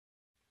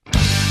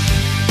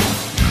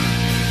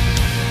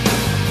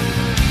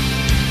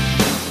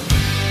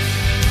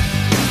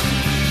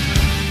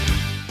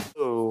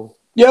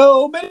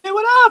Yo, baby,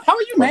 what up? How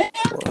are you, man?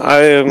 I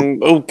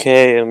am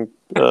okay. I'm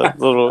a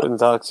little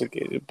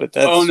intoxicated, but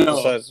Oh that's no,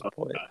 besides the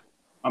point.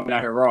 I'm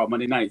out here raw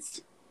Monday nights.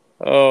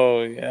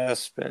 Oh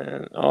yes,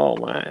 man. Oh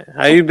my,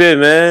 how you been,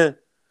 man?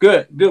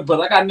 Good, good.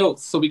 But I got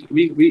notes, so we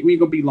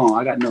gonna be long.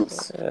 I got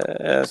notes.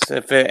 Yes.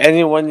 If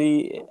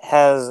anyone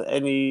has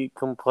any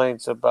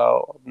complaints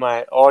about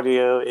my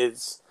audio,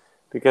 it's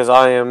because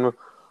I am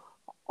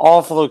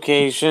off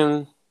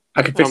location.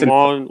 I can fix I'm it.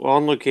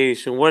 on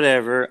location.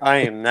 Whatever. I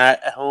am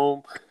not at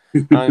home.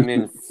 I'm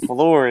in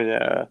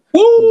Florida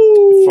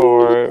Woo!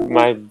 for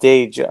my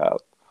day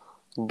job,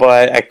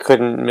 but I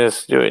couldn't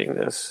miss doing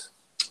this.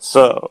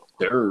 So,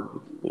 Sir.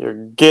 you're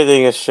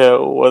getting a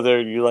show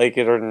whether you like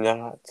it or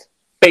not.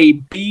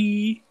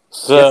 Baby.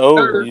 Yes, So,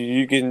 sir.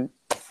 you can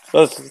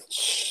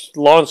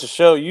launch a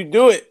show. You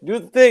do it. Do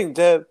the thing,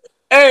 Deb.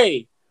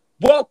 Hey,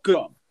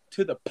 welcome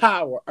to the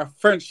Power of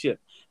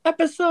Friendship,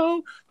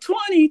 episode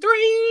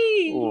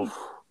 23. Oof.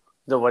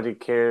 Nobody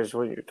cares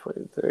when you're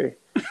 23.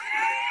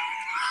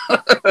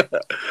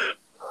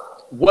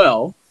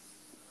 Well,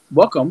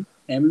 welcome,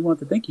 and we want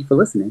to thank you for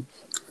listening.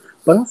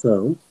 But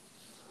also,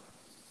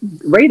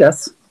 rate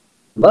us,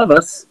 love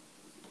us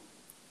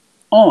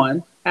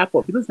on Apple.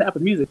 If you listen to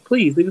Apple Music,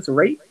 please leave us a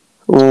rate.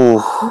 Ooh.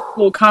 A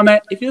little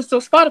comment. If you're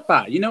still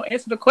Spotify,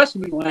 answer the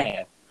question we gonna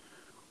have.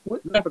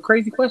 What type of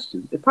crazy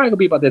question? It's probably gonna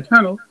be about the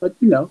Eternals, but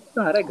you know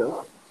how that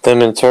goes.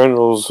 Them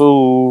internals.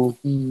 Ooh.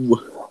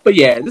 But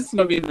yeah, this is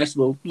gonna be a nice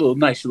little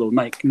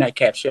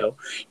nightcap show.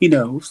 It's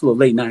a little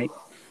late night.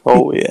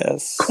 Oh,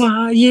 yes.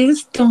 Quiet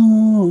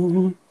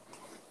storm.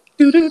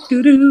 Do do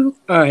do do.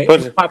 All right,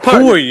 But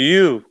who are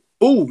you?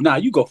 Ooh, nah,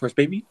 you go first,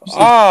 baby.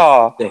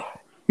 Ah,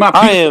 My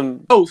I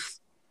am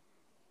host,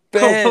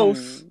 Ben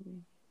co-host,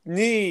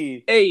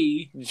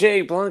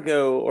 J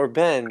Blanco or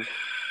Ben.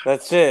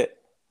 That's it.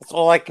 That's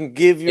all I can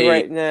give you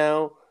right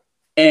now.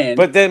 And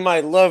but then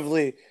my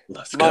lovely,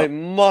 my go.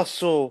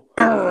 muscle,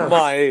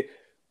 my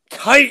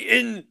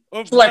titan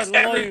of Flex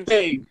my life,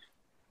 everything.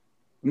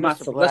 My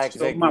Mr. Black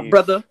celestial, my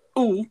brother.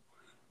 Ooh,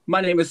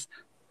 my name is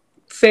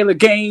Sailor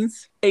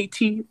Gaines,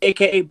 18,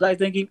 aka Black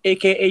Zangief,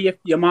 aka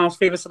your mom's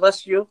favorite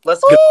celestial.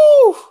 Let's go.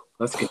 Ooh.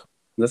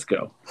 Let's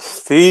go.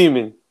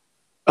 Steaming.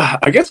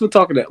 I guess we're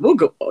talking that. We'll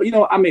go.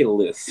 I made a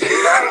list.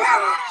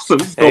 So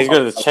he's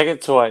going to check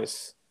it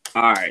twice.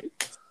 All right.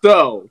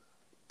 So,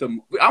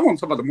 I want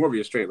to talk about the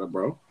Morbius trailer,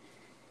 bro.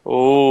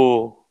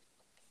 Oh.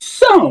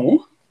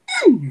 So,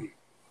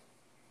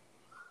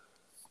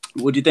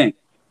 what'd you think?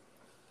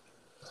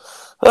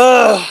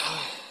 All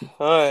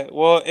right.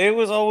 Well, it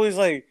was always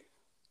like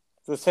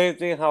the same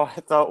thing how I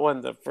thought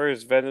when the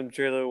first Venom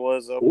trailer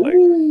was.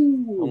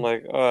 I'm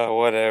like, oh,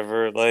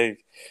 whatever.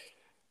 Like,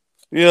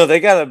 they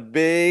got a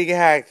big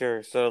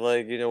actor. So,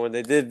 like, when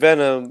they did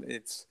Venom,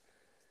 it's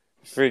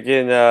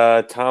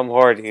freaking Tom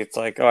Hardy. It's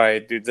like, all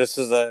right, dude, this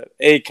is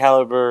a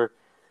caliber,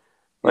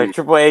 like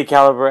triple A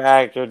caliber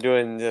actor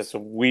doing this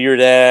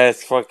weird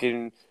ass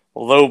fucking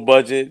low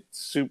budget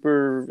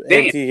super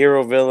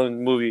anti-hero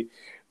villain movie.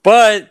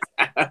 But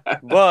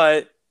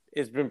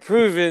it's been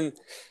proven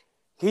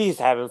he's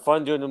having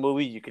fun doing the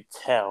movie. You could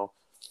tell,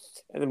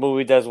 and the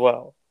movie does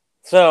well.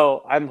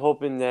 So I'm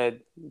hoping that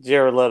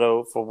Jared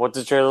Leto, for what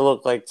the trailer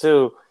looked like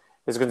too,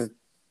 is going to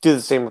do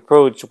the same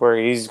approach where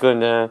he's going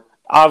to.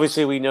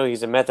 Obviously, we know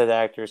he's a method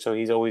actor, so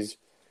he's always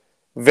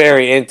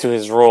very into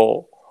his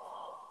role.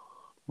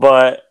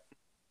 But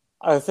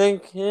I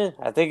think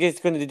it's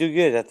going to do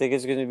good. I think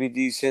it's going to be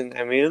decent.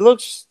 I mean, it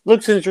looks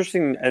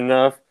interesting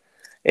enough.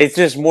 It's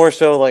just more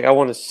so like I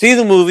want to see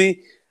the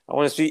movie. I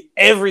want to see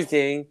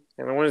everything,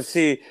 and I want to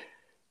see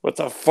what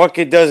the fuck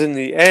it does in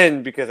the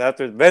end. Because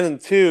after Venom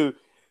 2,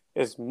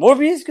 is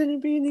Morbius going to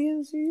be in the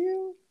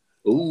MCU?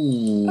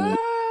 Ooh.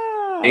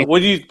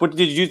 What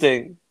did you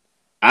think?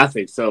 I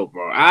think so,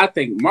 bro. I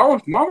think Marvel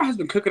has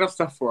been cooking up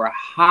stuff for a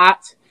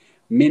hot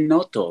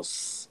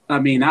minutos. I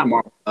mean, not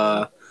Marvel.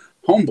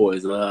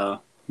 Homeboys.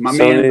 My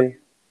Sony. man.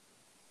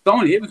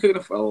 Sony. They've been cooking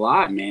up for a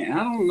lot, man.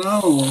 I don't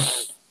know.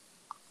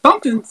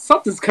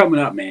 Something's coming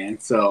up, man.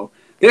 So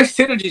their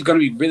synergy is going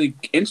to be really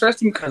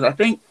interesting because I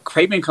think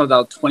Kraven comes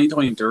out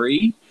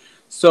 2023.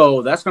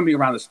 So that's going to be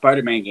around the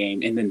Spider-Man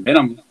game, and then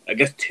Venom, I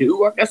guess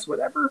 2,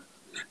 whatever.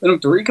 Venom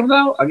 3 comes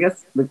out. I think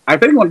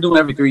they want to do them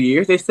every 3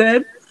 years. They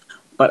said.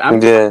 But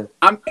I'm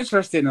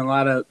interested in a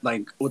lot of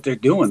like what they're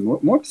doing.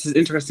 Morbius is an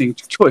interesting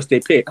choice they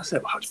picked. I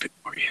said, well, how'd you pick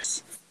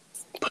Morbius?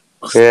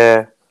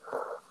 Yeah.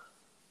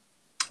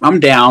 I'm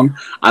down.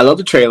 I love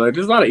the trailer.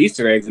 There's a lot of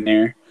Easter eggs in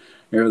there.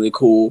 They're really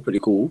cool, pretty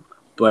cool.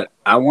 But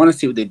I want to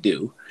see what they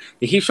do.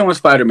 They keep showing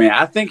Spider-Man.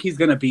 I think he's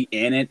gonna be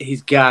in it.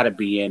 He's gotta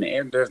be in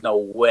it. There's no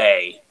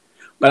way.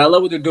 But I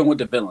love what they're doing with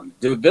the villain.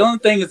 The villain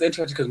thing is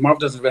interesting because Marvel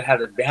doesn't really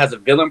has a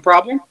villain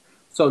problem.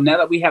 So now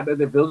that we have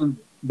other villains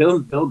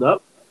build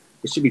up,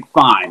 it should be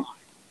fine.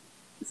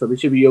 So they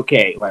should be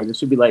okay. Like it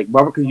should be like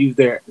Marvel could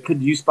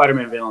use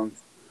Spider-Man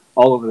villains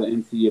all over the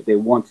MCU if they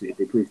want to, if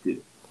they please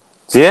do.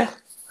 Yeah,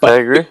 I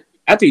agree.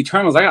 After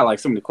Eternals, I got like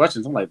so many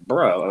questions. I'm like,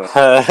 bro,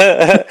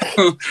 that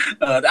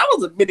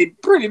was a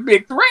pretty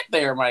big threat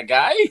there, my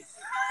guy.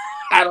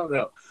 I don't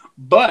know,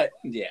 But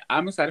yeah,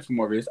 I'm excited for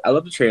Morbius. I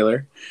love the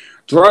trailer.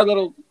 Gerard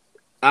Little,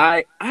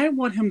 I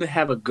want him to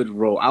have a good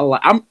role.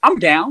 I'm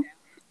down.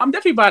 I'm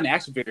definitely buying the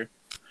action figure.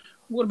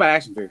 What about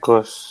action figure? Of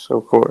course,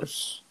 of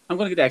course. I'm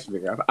gonna get the action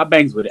figure. I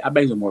bangs with it. I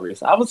bangs with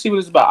Morbius. I want to see what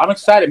it's about. I'm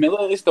excited, man.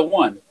 Look, it's the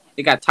one.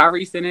 It got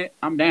Tyrese in it.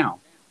 I'm down.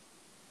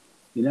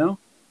 You know,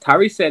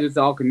 Tyrese said it's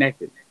all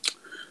connected.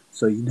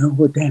 So you know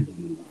what that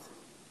means.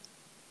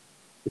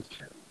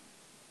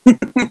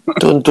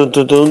 Dun dun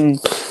dun dun.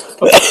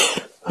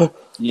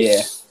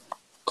 Yeah.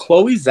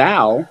 Chloe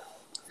Zhao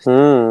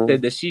Hmm.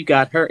 said that she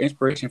got her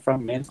inspiration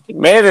from Man of Steel.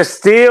 Man of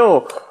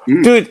Steel,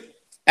 Mm. dude.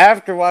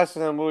 After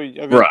watching that movie,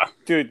 I mean, Bruh.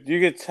 dude, you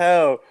could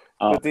tell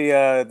with the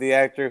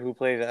actor who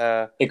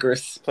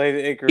Icarus. played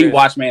He Icarus.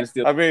 watched Man of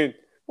Steel. I mean,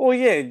 well,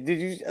 yeah. Did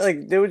you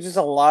like? There was just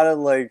a lot of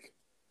like.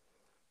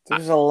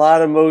 There's a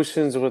lot of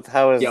motions with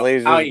how his How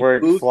lasers he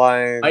work moves,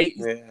 flying. fights.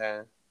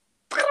 Yeah.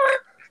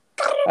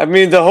 I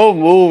mean, the whole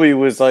movie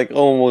was like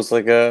almost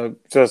like a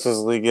Justice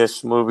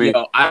League-ish movie.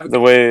 I The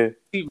way,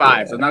 DC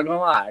vibes. yeah. I'm not gonna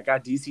lie. I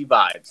got DC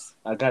vibes.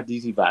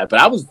 But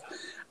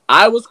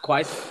I was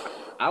quite.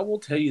 I will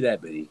tell you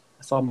that, Betty.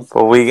 That's almost.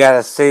 But we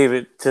gotta save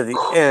it to the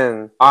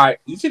end. All right,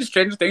 you see the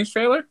Stranger Things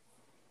trailer?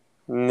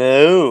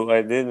 No,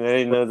 I didn't. I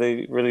didn't know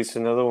they released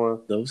another one.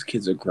 Those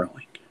kids are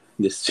growing.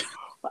 This.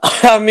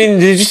 I mean,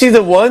 did you see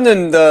the one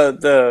in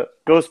the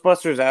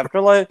Ghostbusters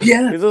Afterlife?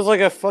 Yeah. He looks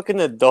like a fucking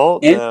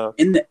adult And now.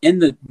 in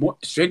the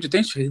Stranger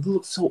Things trailer, they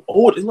look so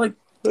old. It's like,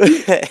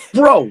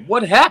 bro,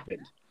 what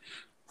happened?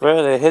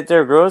 Bro, they hit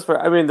their growth spurt.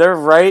 I mean, they're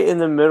right in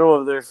the middle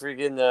of their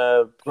freaking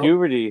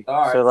puberty.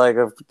 Right. So, like,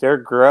 they're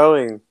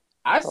growing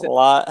I a said,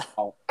 lot.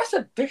 I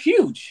said they're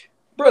huge,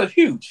 bro. They're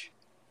huge.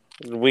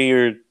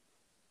 Weird.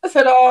 I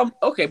said,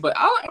 okay, but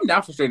I'm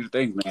down for Stranger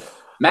Things, man.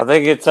 I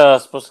think it's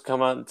supposed to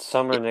come out in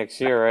summer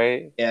next year,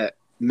 right? Yeah,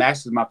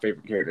 Max is my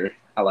favorite character.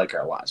 I like her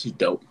a lot. She's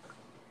dope.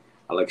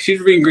 She's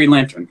reading Green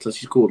Lantern, so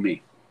she's cool with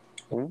me.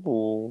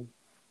 Ooh.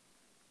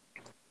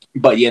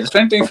 But yeah, the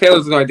Stranger Things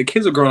trailers like the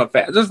kids are growing up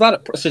fast. There's a lot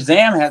of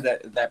Shazam has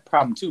that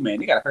problem too, man.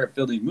 You gotta hurry up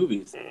fill these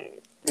movies.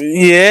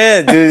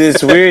 Yeah, dude,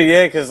 it's weird.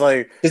 Yeah, because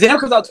like Shazam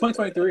comes out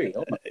 2023.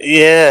 Oh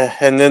yeah,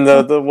 and then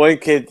the one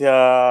kid,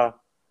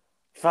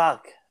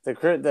 fuck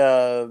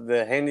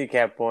the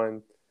handicap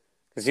one,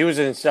 because he was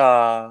in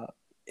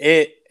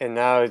it, and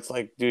now it's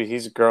like, dude,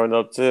 he's grown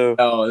up too.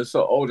 Oh, it's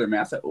so older,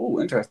 man. I said, ooh,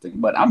 interesting.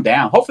 But I'm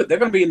down. Hopefully, they're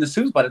gonna be in the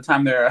suits by the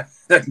time they're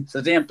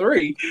Shazam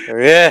 3.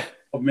 Yeah,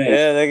 Oh man,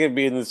 yeah, they could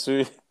be in the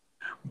suit.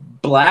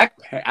 I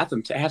have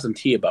some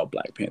tea about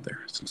Black Panther.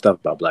 Some stuff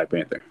about Black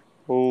Panther.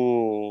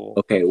 Ooh,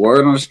 Okay,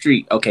 word on the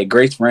street. Okay,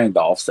 Grace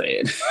Randolph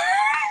said.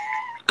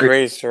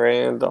 Grace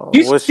Randolph.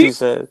 What she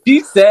said?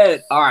 She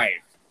said, "All right,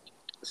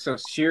 so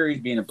Shuri's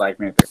being a Black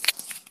Panther.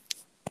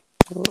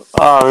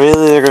 Oh,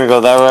 really? They're gonna go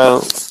that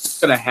route?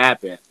 It's gonna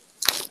happen.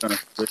 It's gonna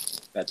switch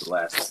at the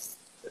last.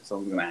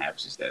 Something's gonna happen."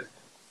 She said,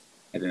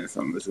 and then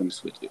something's gonna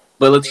switch it.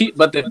 But she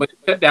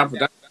shut down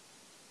for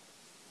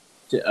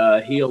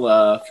to heal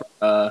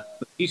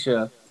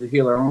Letitia to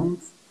heal her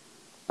wounds.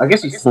 I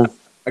guess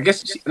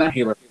she not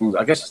heal her wounds.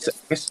 I guess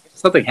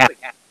something happened.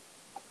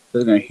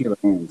 They're gonna heal her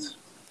wounds.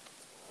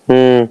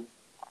 Hmm.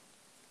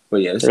 But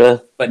yeah, Really?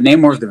 but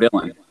Namor's the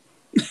villain.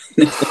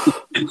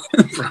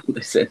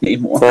 They said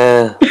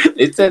Namor.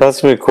 It said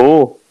That's gonna be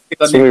cool.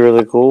 That's gonna be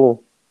really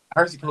cool. I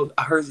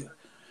heard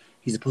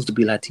he's supposed to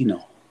be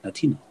Latino.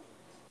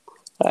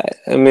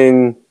 I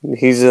mean,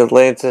 he's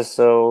Atlantis,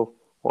 so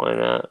why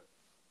not?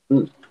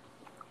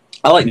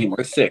 I like Namor.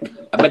 It's sick.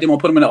 I bet they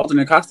won't put him in an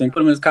alternate costume. Put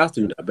him in his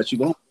costume. I bet you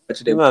won't.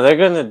 No, they're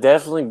gonna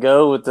definitely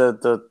go with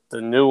the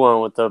new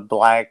one with the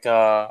black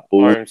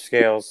orange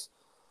scales.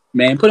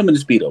 Man, put him in the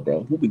Speedo,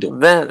 bro. What we doing?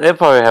 Then they'll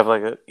probably have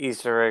like an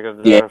Easter egg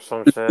of there or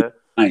some shit.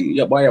 Why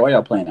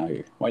y'all playing out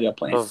here? Why y'all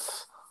playing?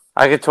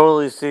 I could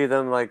totally see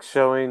them like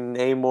showing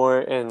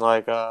Namor in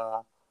like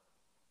a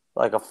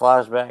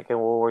flashback in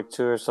World War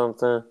II or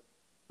something.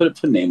 Put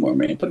Namor,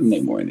 man. Put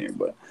Namor in there,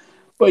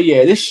 but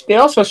yeah, they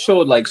also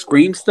showed like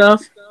Scream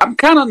stuff. I'm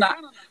kind of not.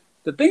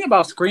 The thing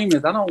about Scream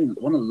is I don't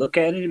want to look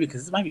at it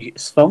because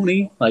it's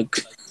phony. Like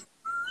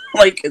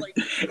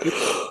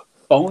it's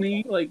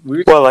phony. Like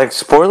weird. Well, like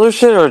spoiler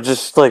shit or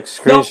just like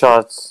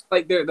screenshots? No,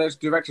 like there's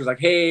directors like,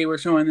 hey, we're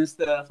showing this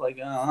stuff. Like,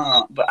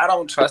 but I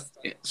don't trust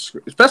it.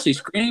 Especially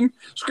Scream.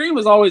 Scream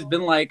has always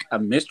been like a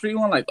mystery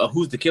one, like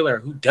who's the killer,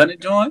 who done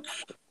it, John.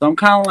 So I'm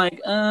kind of like,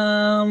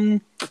 I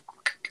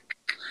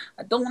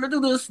don't want to do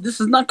this. This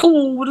is not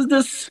cool. What is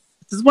this?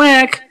 This is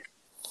whack.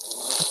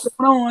 What's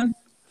going on?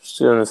 Just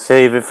gonna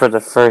save it for the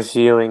first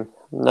viewing.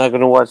 I'm not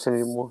gonna watch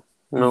anymore.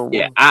 No.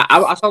 Yeah,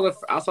 I saw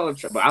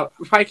the but I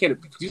probably can't.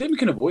 Do you think we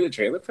can avoid the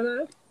trailer for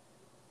that?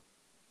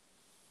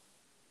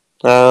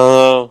 I don't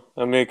know.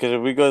 I mean, because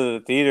if we go to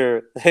the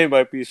theater, they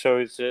might be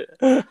showing shit.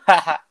 Because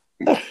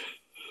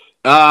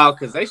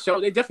they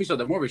definitely showed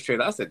the Morbius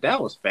trailer. I said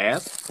that was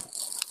fast.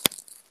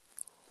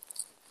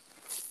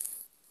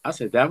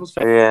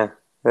 Yeah,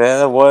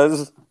 that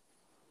was.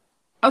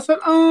 I said,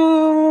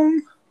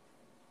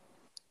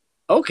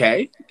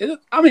 okay.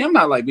 I mean, I'm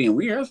not like being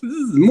weird. This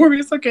is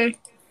Morbius. Okay,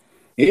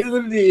 it is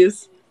what it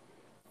is.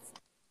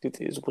 It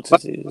is what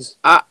But it is.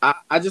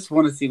 I just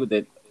want to see what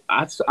that.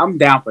 I'm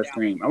down for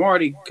Scream. I'm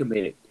already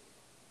committed.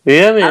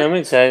 Yeah, I mean, I, I'm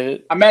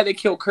excited. I'm mad they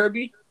killed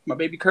Kirby, my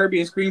baby Kirby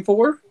in Scream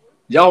 4.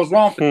 Y'all was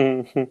wrong for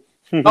y'all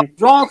was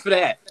wrong for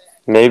that.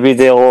 Maybe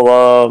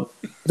they'll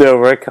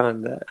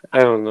retcon that. I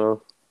don't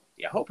know.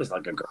 Yeah, I hope it's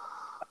like a girl.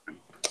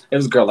 It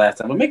was a girl last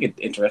time, but make it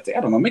interesting.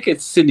 I don't know. Make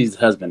it Sydney's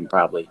husband,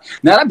 probably.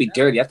 Now that'd be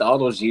dirty after all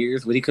those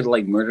years when he could have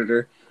like murdered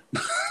her.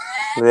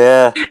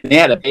 Yeah, They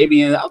had a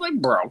baby, and I was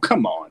like, bro,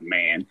 come on,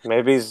 man.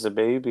 maybe it's the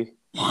baby.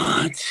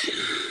 What?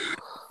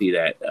 See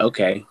that?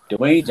 Okay.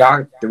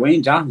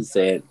 Dwayne Johnson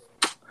said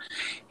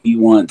he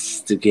wants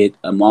to get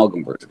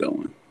amalgamverse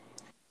going.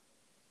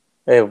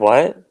 Hey,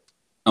 what?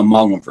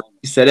 Amalgamverse.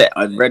 He said it.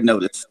 I read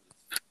notice.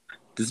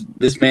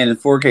 This man in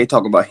 4K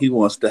talking about he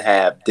wants to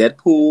have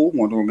Deadpool,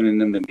 Wonder Woman,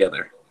 and them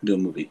together do a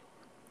movie.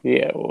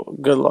 Yeah, well,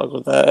 good luck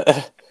with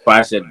that. But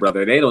I said,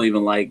 brother, they don't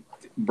even like.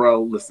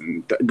 Bro,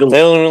 listen. They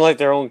don't even like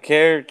their own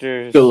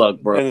characters Good luck,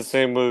 bro. in the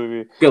same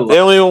movie. Good luck. They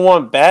don't even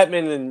want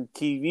Batman in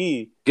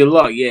TV. Good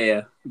luck.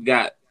 Yeah,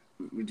 got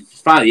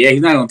finally. Yeah,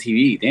 he's not on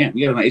TV. Damn,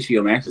 you got on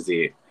HBO Max to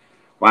see it.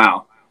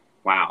 Wow,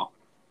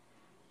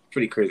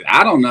 pretty crazy.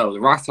 I don't know.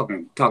 The Rock's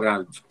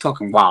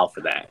talking wild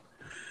for that.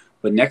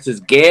 But next is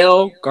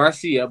Gail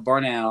Garcia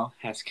Bernal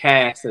has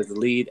cast as the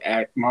lead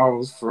at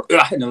Marvels for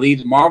in the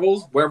lead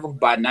Marvels Werewolf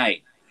by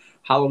Night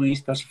Halloween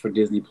special for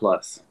Disney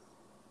Plus.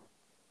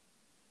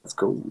 That's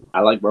cool.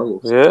 I like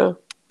werewolves. Yeah.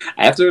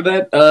 After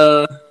that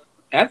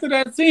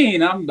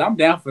scene, I'm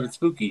down for the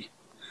spooky.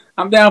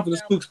 I'm down for the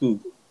spook.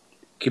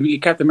 Can we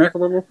get Captain America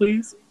werewolf,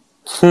 please?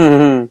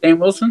 Sam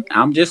Wilson.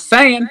 I'm just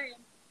saying.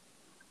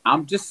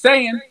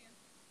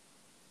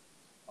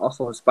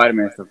 Also, the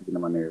Spider-Man stuff is getting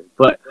on my nerves.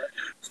 But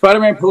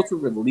Spider-Man supposed to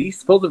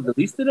release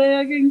today,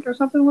 I think, or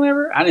something.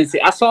 Whatever. I didn't see.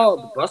 I saw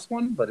the bus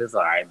one, but it's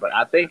alright. But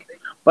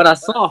I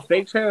saw a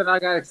fake trailer and I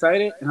got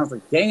excited, and I was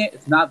like, "Dang it,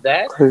 it's not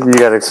that." You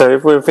got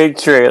excited for a fake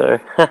trailer.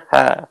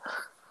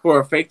 For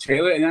a fake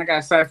trailer, and I got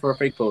excited for a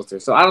fake poster.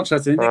 So I don't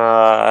trust anything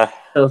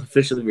until it's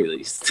officially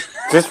released.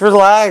 Just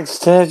relax,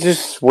 Ted.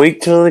 Just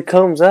wait till it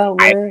comes out,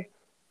 man.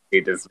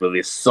 This movie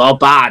is so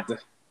bad.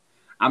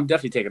 I'm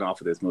definitely taking off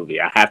for this movie.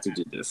 I have to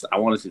do this. I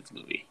want to see this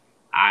movie.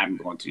 I'm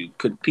going to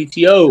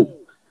PTO.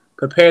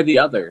 Prepare the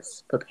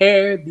others.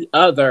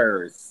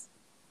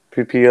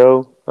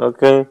 PPO,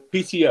 okay.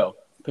 PTO.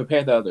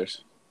 Prepare the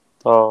others.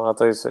 Oh, I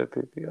thought you said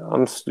PPO.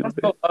 I'm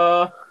stupid.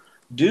 Also,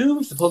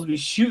 Doom's supposed to be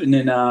shooting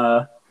in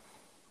July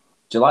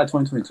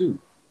 2022.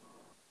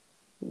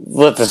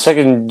 What, the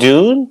second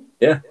Dune?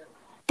 Yeah.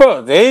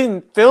 Bro, they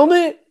didn't film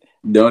it?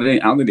 No, I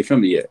don't think they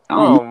filmed it yet.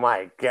 Oh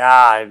my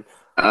god.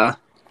 Bro,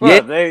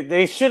 yeah.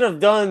 They should have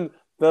done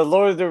the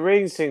Lord of the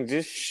Rings thing.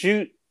 Just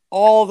shoot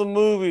all the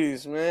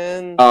movies,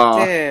 man.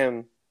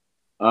 Damn.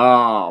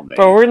 Oh, man.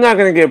 But we're not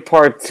going to get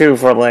part 2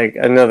 for like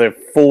another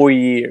 4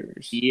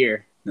 years.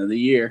 Another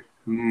year.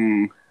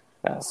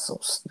 That's so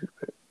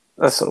stupid.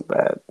 That's so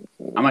bad.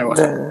 I might watch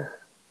it.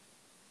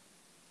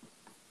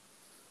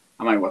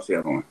 I might watch the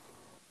other one.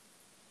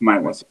 I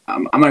might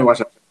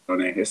watch it on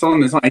there. It's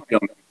on HBO.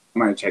 I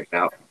might check it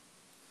out.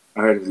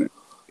 I heard it.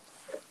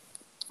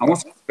 I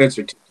want to see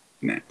Spencer too.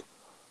 I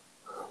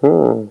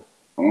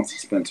want to see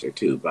Spencer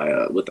too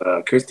with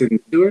Kristen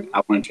Stewart.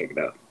 I want to check it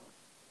out.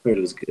 Heard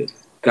it was good.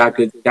 Got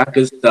good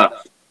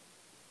stuff.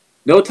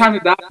 No Time to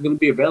Die is going to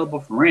be available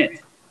for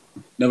rent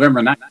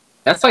November 9th.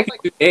 That's like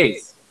 2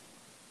 days.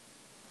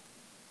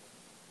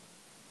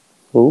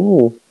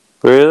 Ooh,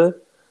 really?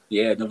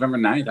 Yeah, November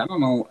 9th. I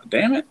don't know.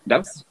 Damn it.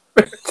 That's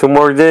 2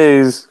 more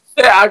days.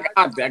 Yeah,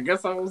 I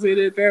guess I will see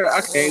it there.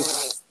 Okay.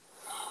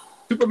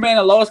 Superman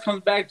and Lois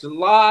comes back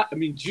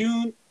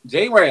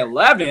January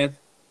 11th.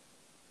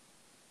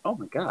 Oh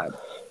my god.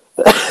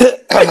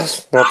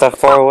 Not that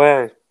far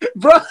away.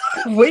 Bro,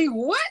 wait,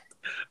 what?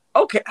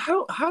 Okay,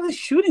 how are they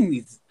shooting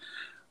these?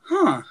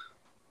 Huh.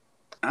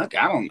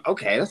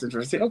 Okay, that's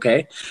interesting.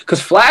 Okay.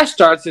 Because Flash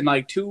starts in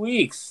like 2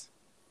 weeks.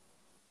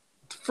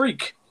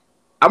 Freak.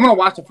 I'm going to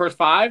watch the first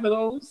 5 of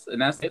those,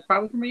 and that's it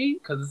probably for me,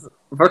 because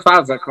the first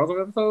 5 is like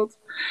crossover episodes.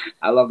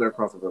 I love their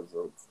crossover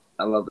episodes.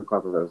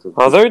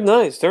 Oh, they're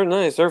nice.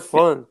 They're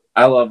fun.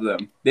 I love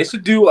them. They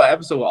should do an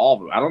episode with all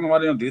of them. I don't know why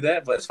they don't do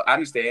that, but I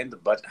understand the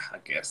budget. I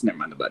guess. Never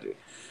mind the budget.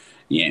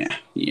 Yeah.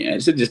 They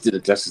should just do the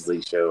Justice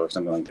League show or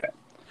something like that.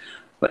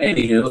 But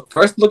anywho,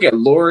 first look at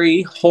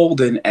Laurie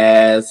Holden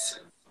as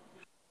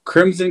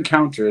Crimson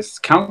Countess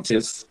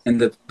in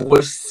The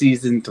Boys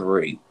Season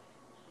 3.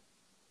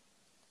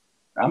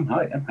 I'm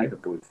hyped for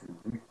Boys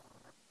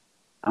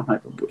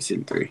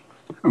Season 3.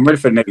 I'm ready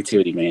for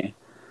negativity, man.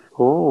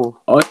 Ooh.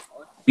 Oh,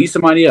 beat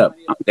somebody up.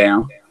 I'm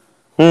down.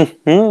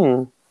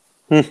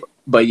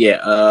 But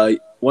yeah,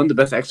 one of the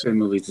best X-Men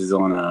movies is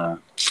on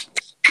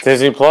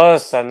Disney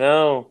Plus. I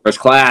know. First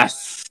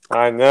Class.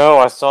 I know.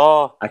 I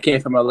saw. I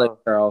came from my legs,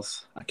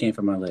 Charles. I came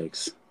from my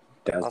legs.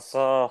 I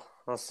saw.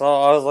 I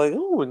was like,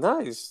 ooh,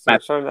 nice.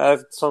 I'm trying to add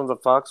some of the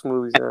Fox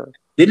movies now.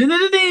 I'm going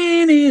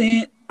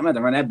to have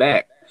to run that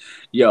back.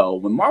 Yo,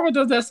 when Marvel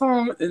does that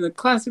song in the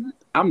classic,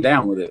 I'm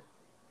down with it.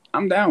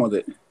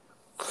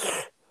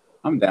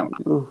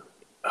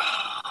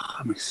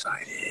 I'm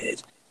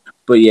excited.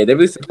 But yeah, they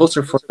released a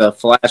poster for the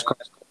Flash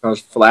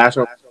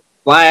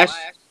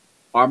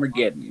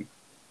Armageddon.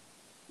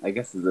 I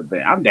guess is a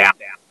bit. I'm down.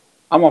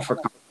 I'm all for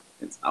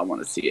confidence. I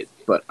want to see it,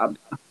 but I'm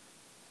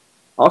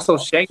also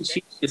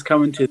Shang-Chi is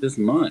coming to this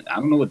month. I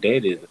don't know what day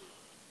it is.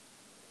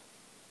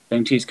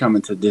 Shang-Chi's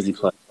coming to Disney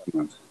Plus this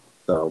month,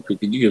 so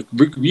you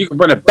can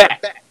run it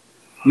back.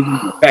 You can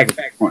run it back if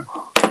you want.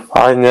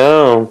 I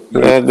know.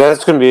 Yeah,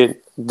 that's gonna be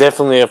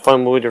definitely a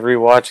fun movie to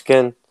rewatch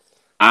again.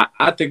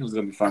 I think it was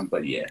gonna be fun,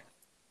 but yeah.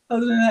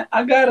 Other than that,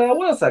 I got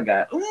what else I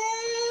got?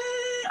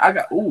 I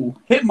got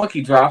Hit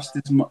Monkey drops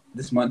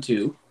this month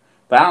too,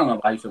 but I don't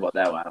know how you feel about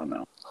that one. I don't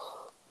know.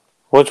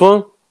 Which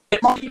one?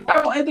 Hit Monkey. I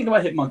don't know anything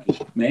about Hit Monkey,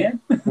 man.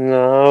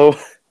 No.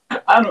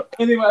 I don't know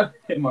anything about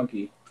Hit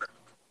Monkey.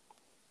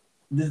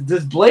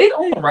 Does Blade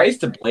own the rights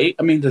to Blade?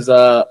 I mean, does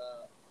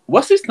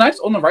Wesley Snipes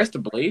own the rights to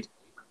Blade?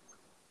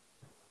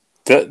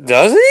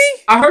 Does he?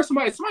 I heard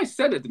somebody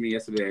said it to me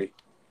yesterday.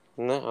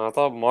 No, I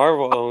thought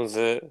Marvel owns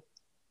it.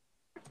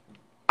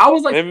 I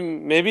was like,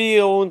 maybe he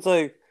owns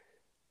like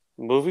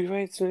movie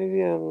rights.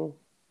 Maybe I don't know.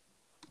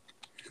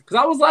 Because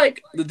I was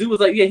like, the dude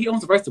was like, yeah, he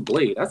owns the rights to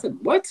Blade. I said,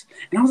 what?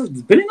 And I was like,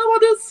 does Benny know about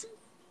this?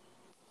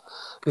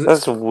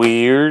 That's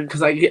weird.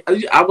 Because I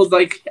was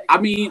like, I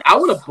mean, I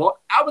would have bought.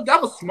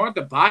 That was smart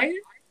to buy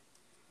it,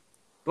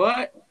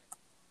 but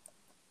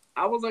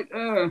I was like,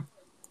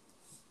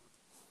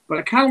 But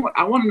I kind of,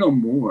 I want to know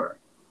more.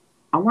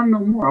 I want to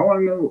know more. I want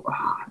to know.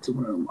 I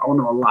want to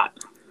know a lot.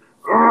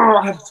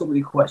 I have so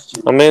many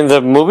questions. I mean,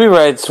 the movie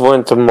rights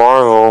went to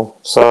Marvel,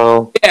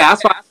 so yeah,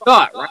 that's what I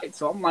thought, right?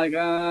 So I'm like,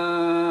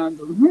 kind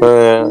of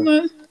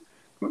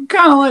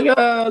like,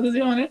 does he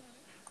own it?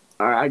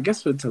 All right, I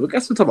guess we'll talk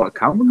about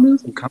comic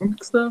news and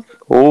comic stuff.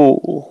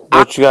 Ooh,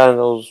 what you got in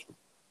those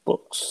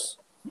books?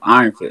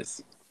 Iron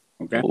Fist.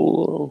 Okay.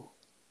 Ooh.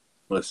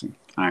 Listen,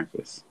 Iron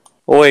Fist.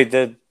 Oh wait,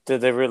 did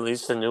they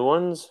release the new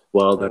ones?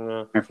 Well,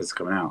 the Iron Fist is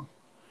coming out.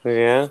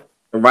 Yeah.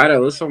 The writer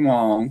Alyssa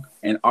Wong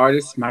and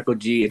artist Michael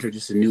G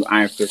introduced a new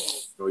Iron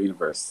Fist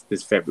universe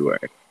this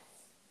February.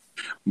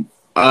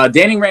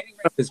 Danny Rand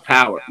gave up his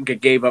power.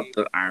 Gave up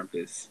the Iron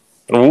Fist.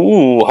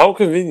 Ooh, how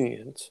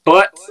convenient.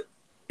 But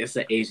it's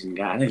an Asian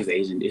guy. I think it's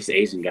Asian. It's an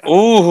Asian guy.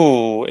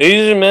 Ooh,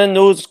 Asian man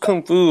knows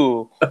kung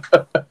fu.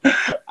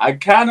 I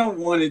kind of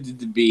wanted it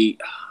to be.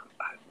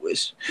 I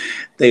wish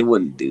they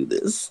wouldn't do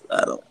this.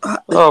 I don't.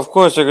 Oh, of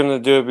course they're gonna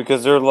do it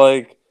because they're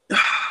like,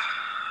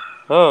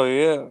 oh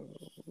yeah.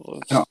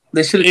 No,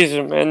 they should.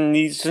 Asian man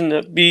needs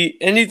to be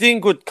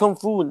anything with kung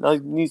fu.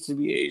 Like needs to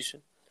be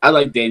Asian. I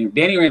like Danny.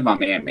 Danny Rand's my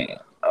man.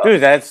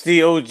 Dude, that's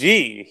the OG.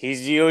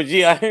 He's the OG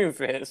Iron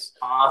Fist.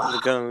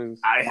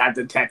 I had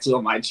the tattoo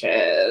on my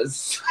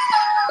chest.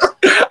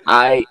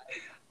 I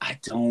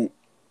don't.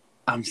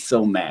 I'm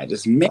so mad.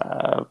 Just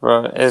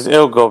bro,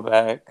 it'll go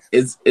back.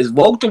 Is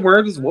woke the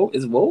word? Is woke?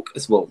 Is woke?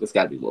 It's woke. It's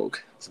gotta be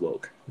woke. It's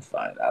woke. It's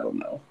fine. I don't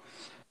know.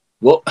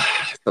 Well,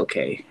 it's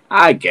okay.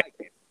 I guess.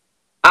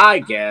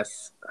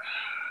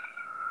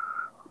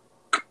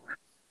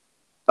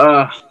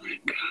 Oh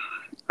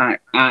my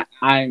god.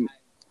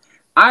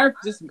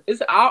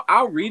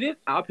 I'll read it.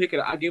 I'll pick it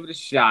up. I'll give it a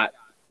shot,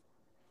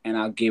 and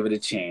I'll give it a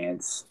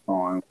chance.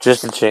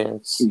 Just a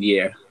chance.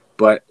 Yeah,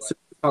 but to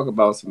talk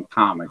about some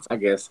comics, I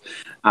guess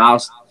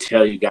I'll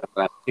tell you guys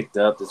what I picked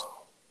up this.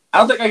 I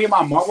don't think I get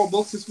my Marvel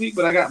books this week,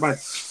 but I got my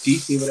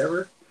DC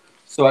whatever.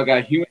 So I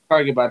got Human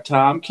Target by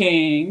Tom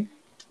King.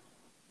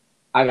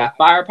 I got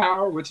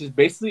Firepower, which is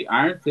basically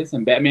Iron Fist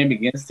and Batman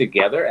Begins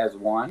together as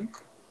one.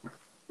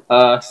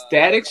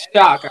 Static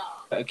Shock,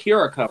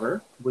 Akira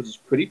cover, which is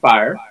pretty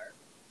fire.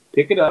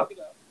 Pick it up.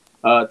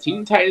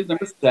 Teen Titans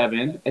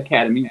 #7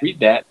 Academy. Read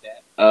that.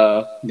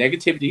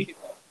 Negativity.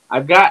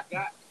 I've got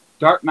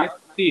Dark Knight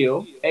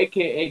Steel,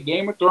 aka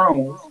Game of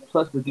Thrones,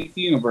 plus the DC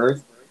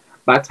Universe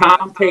by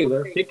Tom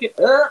Taylor. Pick it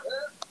up.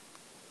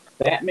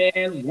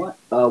 Batman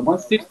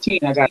 116.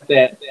 I got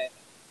that.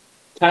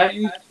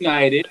 Titans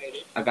United.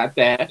 I got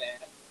that.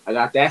 I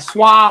got that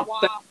Swamp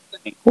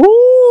Thing.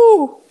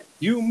 Woo!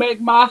 You make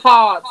my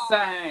heart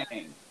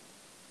sing.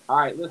 All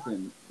right,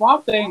 listen.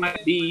 Swamp Thing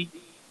might be.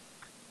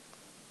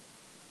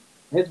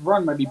 His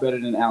run might be better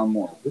than Alan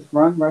Moore. This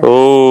run right here.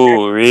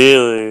 Oh,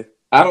 really?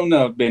 I don't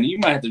know, Benny. You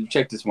might have to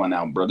check this one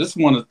out, bro. This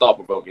one is thought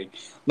provoking.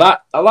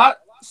 A lot.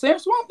 Sam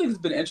Swamp Thing has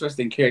been an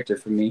interesting character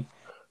for me.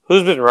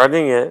 Who's been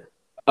running it?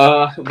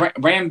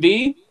 Ram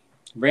V.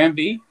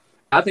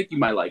 I think you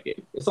might like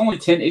it. It's only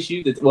 10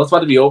 issues. It's about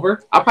to be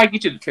over. I'll probably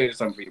get you the trade or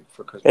something for you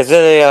for Christmas.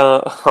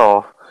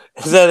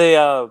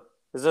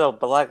 Is it a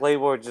black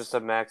label or just a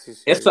maxi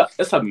series? It's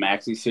a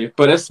maxi series,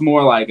 but it's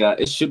more like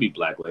it should be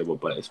black label,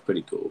 but it's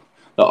pretty cool.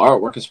 The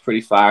artwork is pretty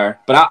fire.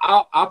 But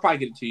I'll probably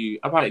get it to you.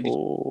 I'll probably get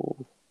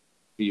it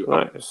to you.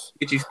 Nice.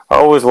 Get you. I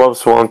always love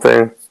Swamp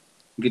Thing.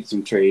 Get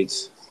some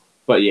trades.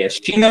 But yeah,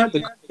 Sheena,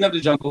 the Queen of the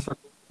Jungle, for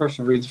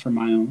personal reasons for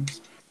my own.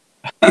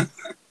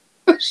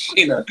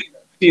 Sheena,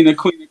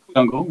 Queen of the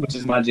Jungle, which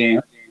is my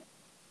jam.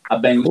 I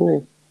bang.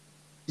 Cool.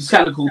 It's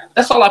kind of cool.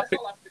 That's all I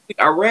picked.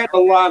 I read a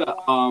lot of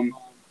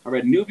I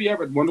read Nubia, I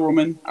read Wonder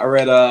Woman, I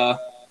read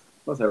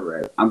what else I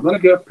read? I'm gonna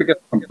go pick up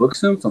some books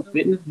soon, some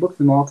fitness books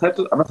and all types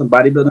of. I read some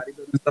bodybuilding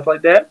and stuff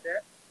like that.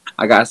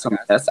 I got some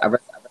tests. I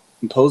read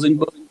some posing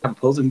book. I have a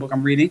posing book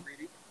I'm reading.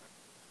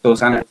 So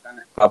it's kind of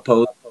about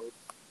pose,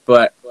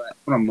 but what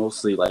I'm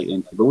mostly like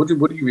into. But what do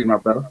you read, my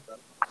brother?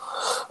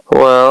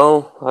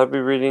 Well, I'll be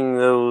reading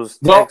those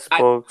Well, I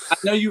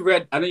textbooks. know you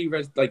read. I know you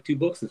read like 2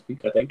 books this week.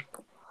 I think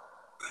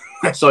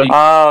I saw you.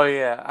 Oh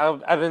yeah,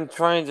 I've been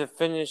trying to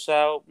finish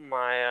out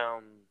my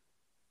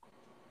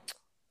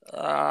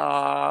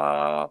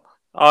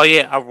Oh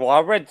yeah, I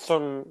read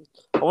some.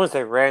 I wouldn't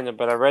say random,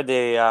 but I read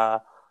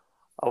a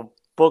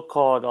book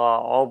called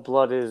 "All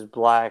Blood Is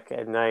Black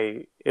at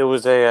Night." It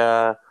was like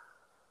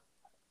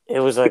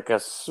a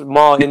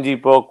small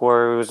indie book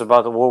where it was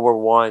about the World War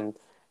One.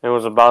 It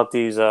was about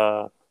these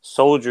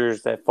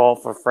soldiers that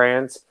fought for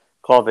France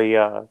called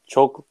the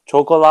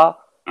Chocolat.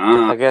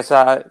 Uh, I guess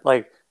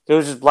like there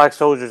was just black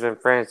soldiers in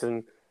France,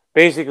 and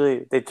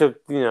basically they took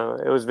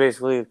it was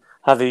basically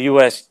how the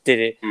U.S. did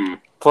it, mm,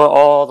 put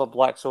all the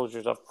black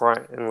soldiers up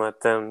front and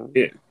let them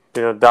yeah.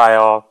 die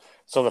off.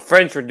 So the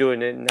French were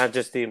doing it, not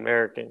just the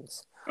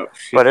Americans. Oh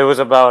shit. But it was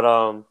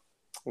about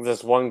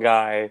this one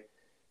guy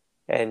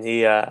and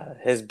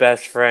his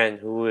best friend,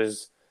 who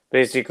was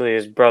basically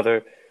his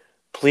brother,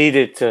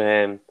 pleaded to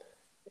him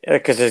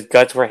because his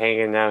guts were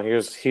hanging out.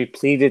 He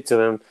pleaded to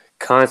him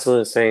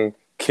constantly, saying,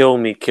 kill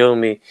me,"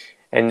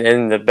 and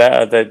then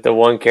the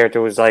one character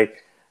was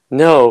like,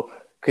 "No,"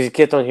 because he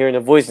kept on hearing a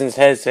voice in his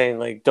head saying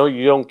like,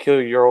 you don't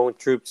kill your own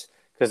troops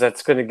because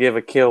that's going to give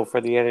a kill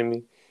for the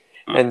enemy."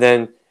 Uh, And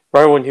then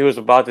right when he was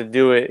about to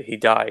do it, he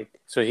died.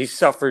 So he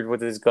suffered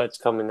with his guts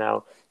coming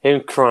out,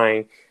 him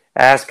crying,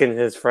 asking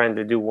his friend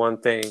to do one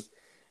thing.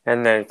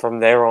 And then from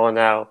there on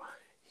out,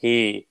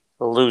 he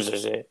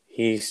loses it.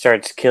 He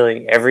starts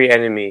killing every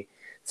enemy,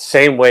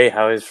 same way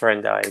how his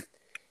friend died.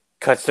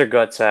 Cuts their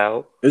guts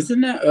out.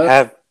 isn't that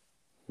Have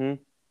hmm?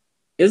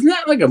 isn't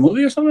that like a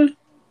movie or something?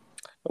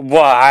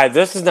 Well,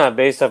 this is not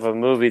based off a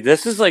movie.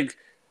 This is like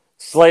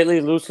slightly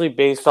loosely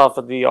based off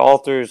of the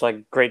author's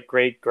like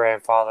great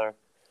grandfather.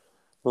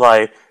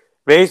 Like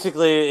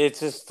basically, it's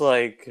just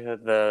like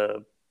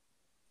the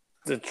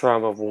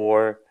trauma of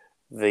war,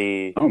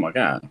 the Oh my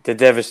god. the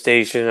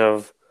devastation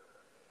of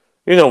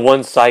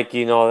one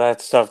psyche and all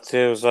that stuff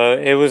too. So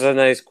it was a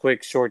nice,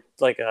 quick, short,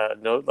 like a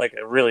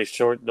really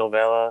short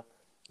novella.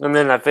 And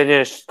then I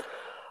finished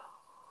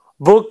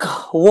book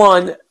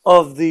one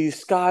of the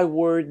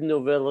Skyward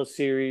novella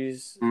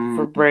series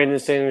for Mm. Brandon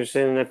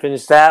Sanderson. I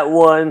finished that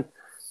one.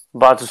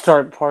 About to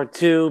start part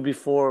two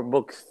before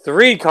book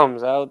three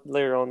comes out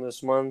later on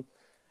this month.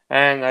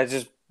 And I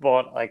just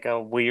bought like a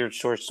weird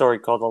short story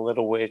called The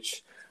Little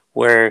Witch,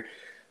 where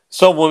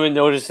some woman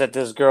noticed that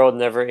this girl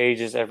never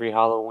ages every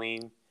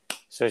Halloween.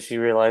 So she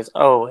realized,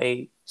 oh,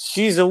 hey,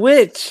 she's a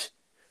witch.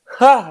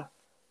 Ha!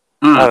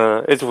 I Uh, don't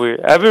know. It's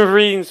weird. I've been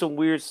reading some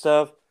weird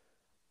stuff,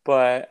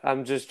 but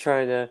I'm just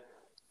trying to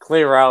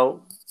clear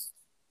out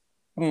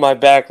my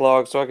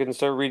backlog so I can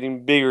start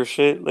reading bigger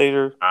shit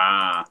later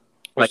or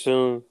like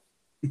soon.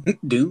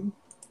 Doom?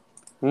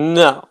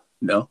 No.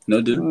 No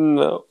Doom.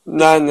 No.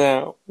 Not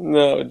now.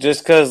 No.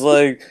 Just because,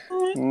 like,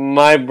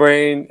 my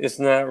brain is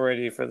not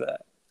ready for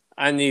that.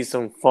 I need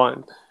some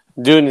fun.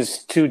 Dune is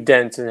too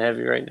dense and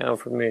heavy right now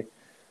for me.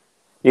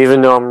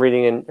 Even though I'm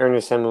reading an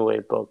Ernest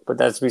Hemingway book, but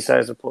that's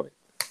besides the point.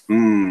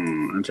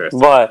 Interesting.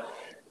 But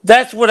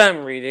that's what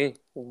I'm reading.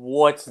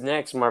 What's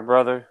next, my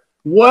brother?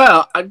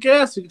 Well, I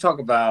guess we can talk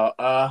about.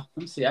 Let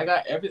me see. I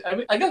got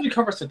I guess we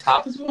covered some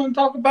topics we want to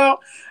talk about.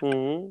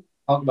 Mm-hmm.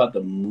 Talk about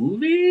the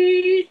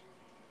movie.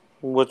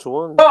 Which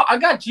one? Oh, I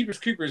got Jeepers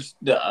Creepers.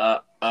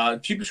 The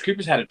Jeepers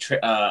Creepers had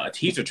a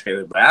teaser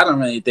trailer, but I don't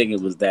really think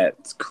it was that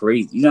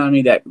crazy. You know what I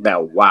mean? That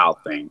wow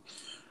thing.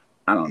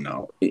 I don't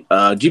know.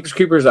 Jeepers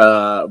Creepers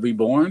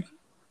Reborn.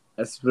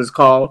 That's what it's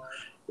called.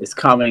 It's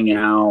coming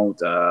out.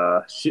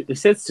 They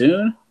said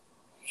soon.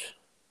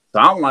 So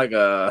I'm like,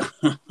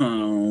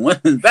 when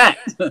is that?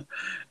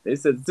 They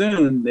said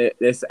soon.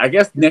 I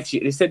guess next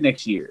year. They said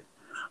next year,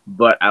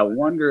 but I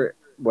wonder.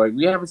 Well,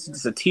 we haven't seen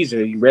just a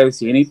teaser. You rarely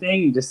see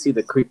anything. You just see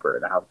the creeper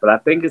in the house. But I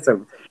think it's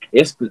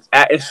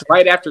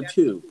right after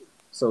 2.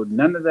 So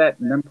none of that.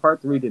 None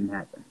part 3 didn't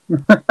happen.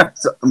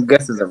 So I'm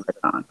guessing it's a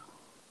retcon.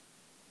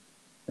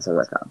 It's a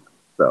retcon.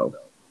 So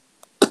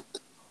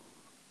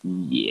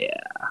yeah.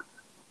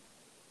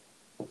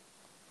 So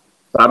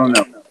I don't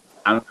know.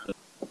 I don't know.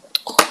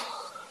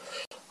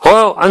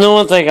 Well, I know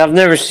one thing. I've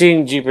never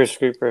seen Jeepers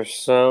Creepers,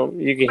 so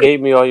you can hate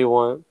me all you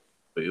want.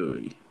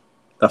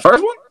 The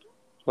first one?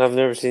 I've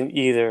never seen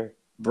either.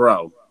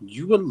 Bro,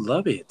 you would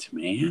love it,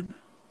 man.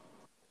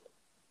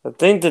 I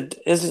think that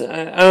I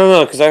don't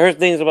know, because I heard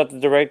things about the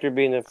director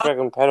being a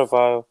freaking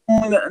pedophile.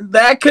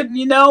 That could,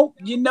 you know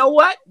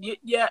what?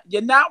 Yeah,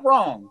 you're not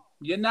wrong.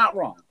 You're not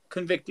wrong.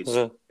 Convicted.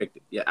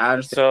 Convicted. Yeah, I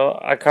understand. So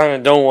I kind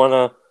of don't want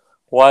to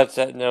watch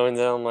that knowing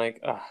that I'm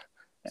like, ugh.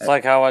 It's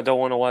like how I don't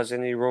want to watch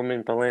any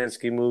Roman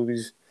Polanski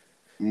movies.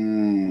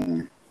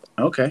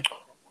 Okay.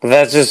 But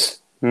that's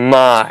just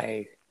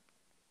my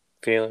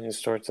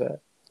feelings towards that.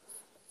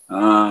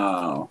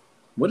 Oh.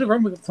 What did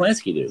Roman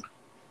Polanski do?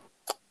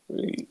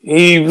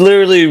 He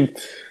literally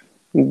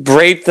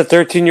raped the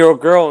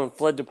 13-year-old girl and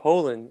fled to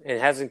Poland and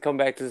hasn't come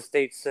back to the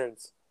States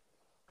since.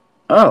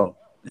 Oh,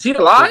 is he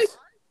alive?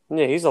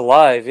 He's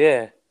alive,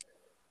 yeah.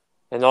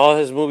 And all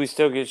his movies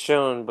still get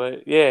shown,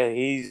 but yeah,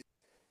 he's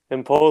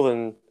in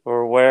Poland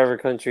or wherever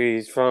country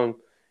he's from,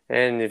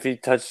 and if he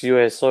touched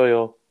U.S.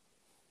 soil,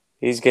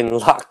 he's getting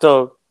locked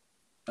up.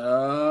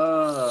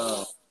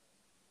 Oh,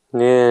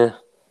 Yeah.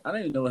 I don't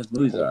even know what his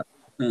movies are.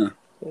 Huh.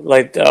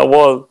 Like,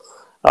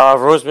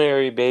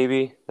 Rosemary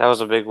Baby, that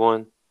was a big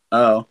one.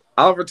 Oh,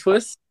 Oliver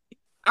Twist.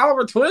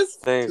 Oliver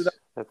Twist. I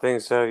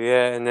think so,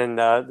 yeah. And then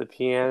the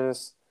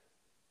Pianist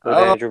with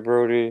Oh, Andrew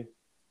Brody.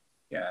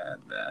 yeah.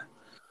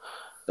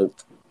 Nope.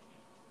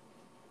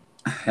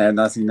 I have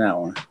not seen that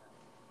one.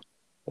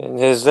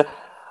 And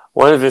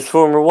one of his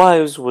former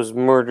wives was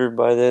murdered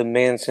by the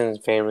Manson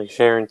family,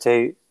 Sharon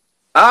Tate.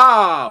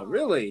 Oh,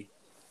 really?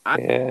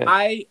 Yeah.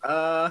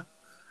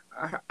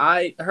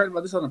 I heard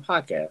about this on a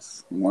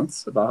podcast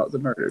once about the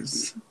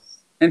murders.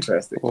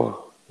 Interesting.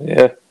 Oh,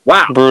 yeah.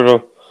 Wow.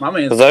 Brutal. My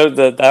man.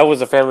 That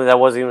was a family that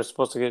wasn't even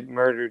supposed to get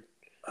murdered.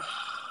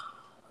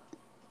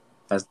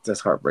 That's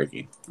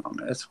heartbreaking. Oh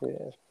man.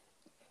 Yeah.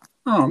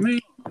 Oh man.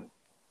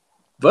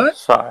 But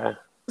sorry,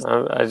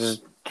 I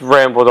just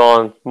rambled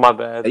on. My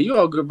bad. Hey, you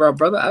all good,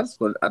 brother. I just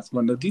want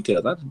to know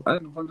details. I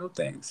don't want to know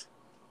things.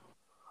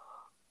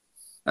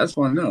 I just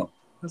want to know.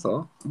 That's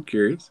all. I'm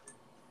curious.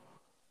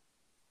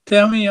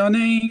 Tell me your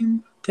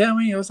name. Tell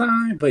me your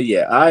sign. But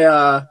yeah,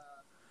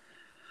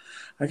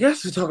 I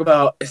guess we talk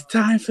about it's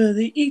time for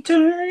the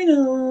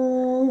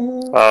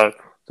eternal.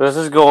 This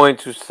is going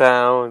to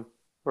sound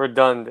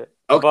redundant,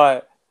 okay.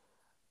 But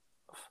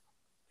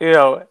you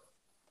know,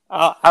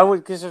 I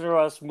would consider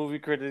us movie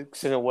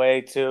critics in a way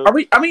too. Are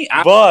we? I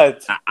know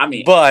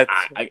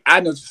what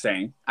you're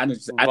saying. I know.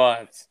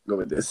 But go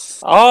with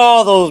this.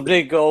 All those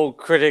big old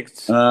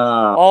critics,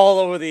 all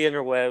over the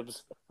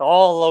interwebs,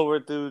 all over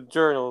the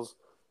journals,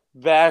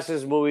 bash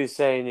this movie,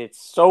 saying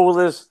it's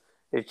soulless,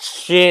 it's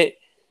shit.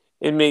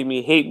 It made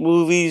me hate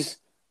movies.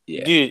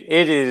 Yeah. Dude,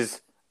 it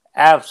is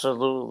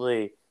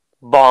absolutely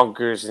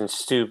bonkers and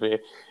stupid.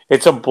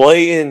 It's a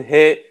blatant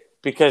hit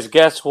because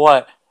guess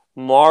what?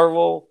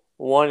 Marvel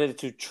wanted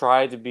to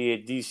try to be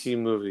a DC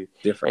movie.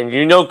 Different.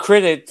 And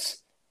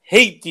critics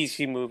hate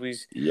DC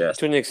movies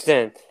to an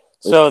extent.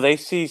 So they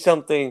see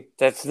something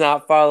that's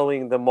not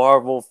following the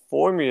Marvel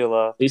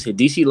formula. They say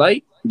DC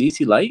Light?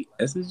 DC Light?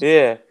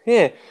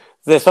 Yeah.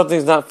 There's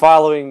something's not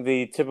following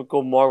the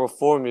typical Marvel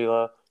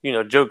formula.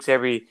 Jokes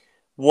every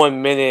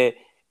 1 minute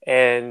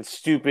and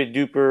stupid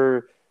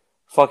duper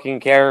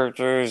fucking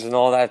characters and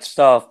all that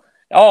stuff.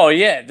 Oh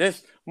yeah,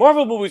 this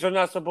Marvel movies are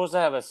not supposed to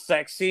have a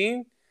sex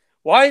scene.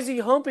 Why is he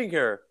humping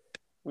her?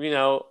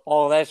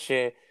 All that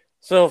shit.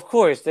 So of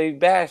course they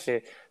bash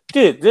it.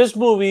 Dude, this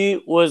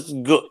movie was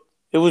good.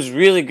 It was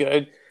really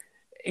good.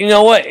 You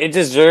know what? It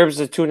deserves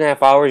the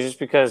 2.5 hours just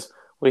because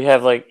we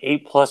have like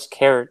 8+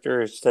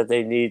 characters that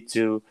they need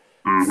to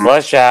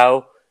flesh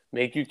out,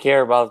 make you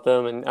care about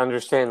them, and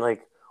understand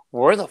like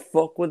where the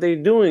fuck were they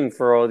doing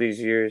for all these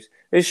years?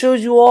 It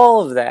shows you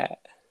all of that.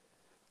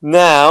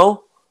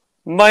 Now,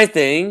 my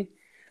thing,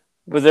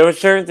 but there were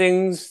certain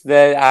things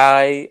that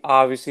I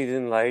obviously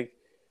didn't like.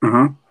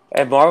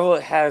 And Marvel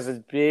has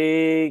a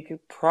big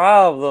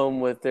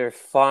problem with their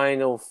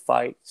final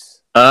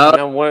fights.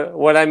 And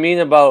what I mean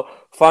about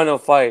final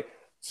fight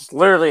is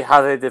literally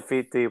how they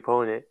defeat the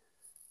opponent.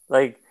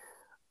 Like,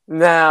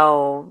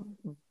 now,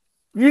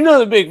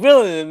 the big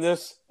villain in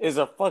this is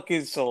a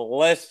fucking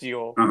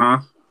Celestial.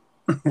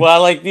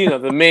 Well, like,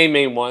 the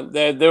main one.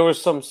 There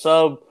was some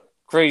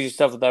crazy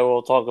stuff that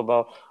we'll talk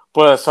about.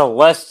 But a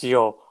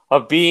Celestial, a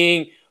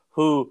being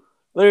who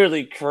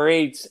literally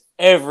creates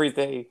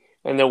everything.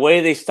 And the way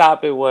they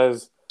stop it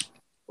was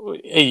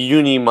a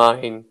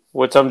uni-mine,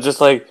 which I'm just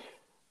like,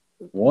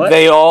 what?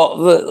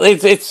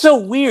 It's so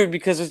weird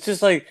because it's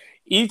just like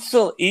each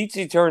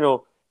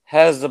Eternal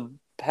has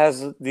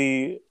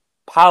the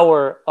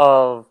power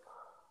of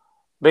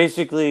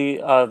basically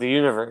the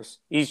universe,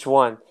 each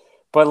one.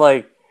 But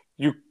like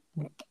you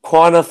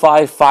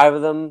quantify 5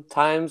 of them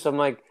times, I'm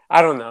like,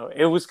 I don't know.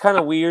 It was kind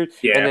of weird.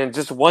 Yeah. And then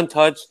just one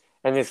touch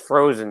and it's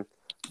frozen.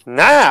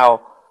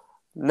 Now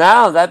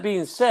that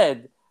being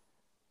said,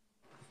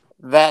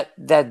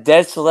 that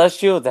dead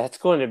Celestial, that's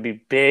going to be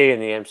big in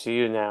the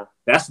MCU now.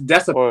 That's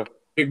a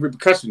big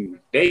repercussion.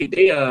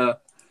 I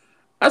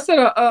said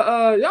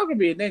y'all gonna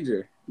be in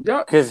danger.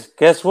 Because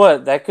guess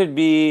what? That could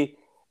be,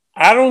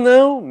 I don't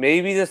know,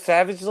 maybe the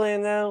Savage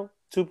Land now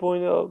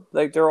 2.0,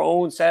 like their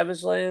own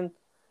Savage Land.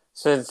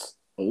 Since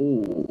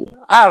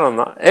I don't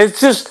know, it's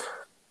just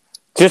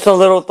a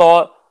little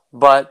thought.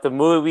 But the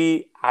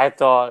movie, I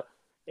thought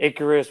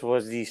Icarus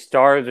was the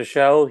star of the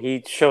show.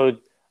 He showed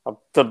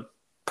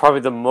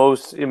probably the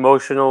most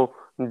emotional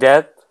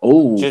death,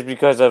 just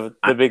because of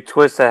the big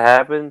twist that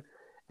happened.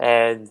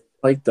 And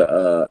who's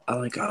the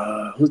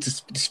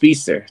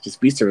Speedster? The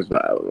Speedster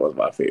was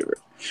my favorite.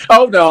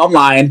 Oh no, I'm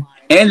lying.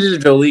 Angelina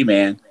Jolie,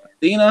 man.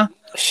 Athena.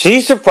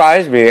 She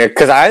surprised me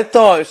because I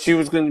thought she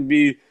was going to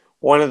be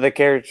one of the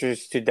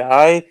characters to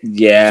die,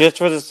 Yeah. just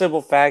for the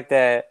simple fact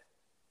that,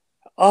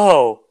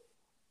 oh,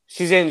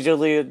 she's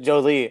Angelina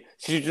Jolie.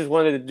 She just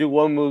wanted to do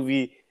one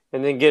movie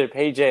and then get a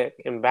paycheck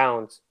and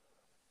bounce.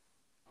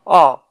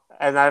 Oh,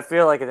 and I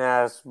feel like an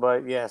ass,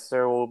 but yes,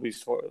 there will be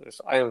spoilers.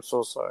 I am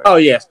so sorry. Oh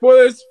yeah,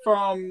 spoilers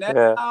from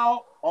Yeah,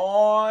 now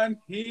on.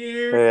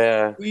 Here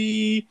yeah.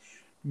 we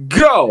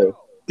go.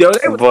 Yo,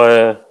 they was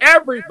But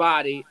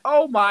everybody.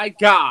 Oh my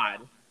god,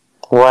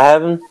 what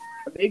happened?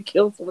 they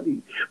killed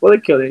somebody. Well, they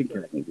killed. They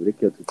killed. They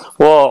killed.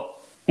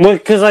 Well,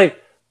 because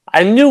like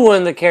I knew one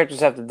of the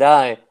characters have to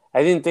die.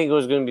 I didn't think it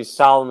was going to be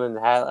Solomon,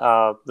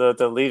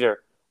 the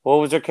leader. What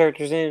was their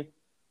character's name?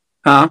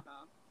 Huh?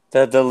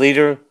 The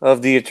leader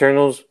of the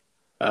Eternals.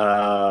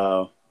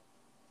 Uh.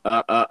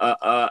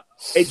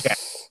 Hey,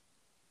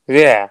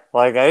 Yeah,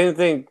 like I didn't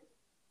think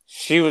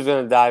she was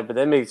gonna die, but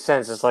that makes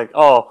sense. It's like,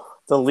 oh,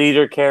 the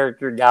leader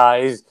character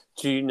dies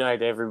to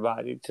unite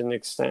everybody to an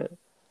extent,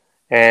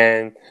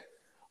 and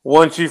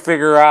once you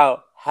figure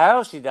out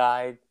how she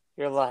died,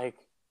 you're like,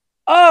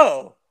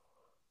 oh,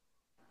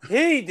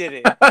 he did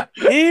it.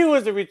 He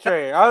was the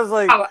betrayer. I was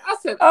like, I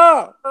said,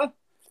 oh, I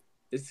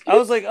excuse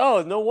was like,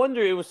 oh, no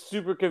wonder it was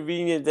super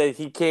convenient that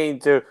he came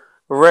to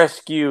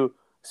rescue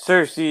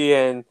Cersei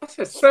and I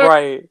said,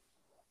 Sprite.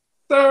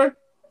 sir.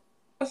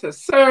 I said,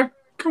 sir,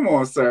 come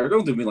on, sir.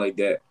 Don't do me like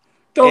that.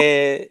 Don't.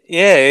 And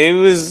yeah,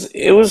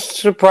 it was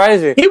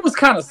surprising. He was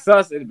kind of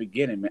sus in the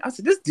beginning, man. I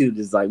said, this dude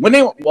is like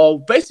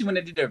basically when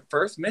they did their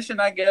first mission,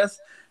 I guess.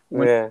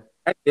 Yeah.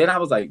 Then I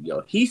was like,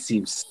 yo, he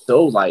seems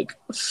so like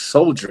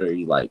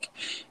soldiery, like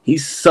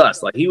he's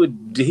sus. Like he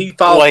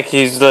followed Like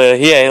he's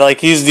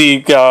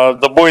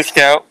the Boy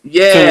Scout.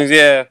 yeah.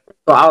 Yeah.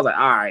 So I was like,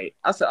 all right.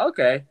 I said,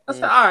 okay. I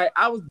said, all right.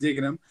 I was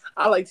digging him.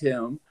 I liked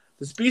him.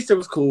 The speedster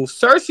was cool.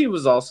 Cersei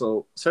was all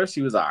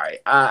right.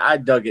 I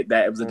dug it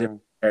that it was a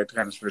different character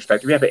kind of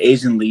perspective. We have an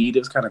Asian lead. It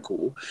was kind of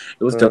cool.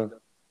 It was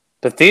dope.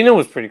 Athena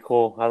was pretty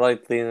cool. I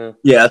liked Athena.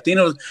 Yeah,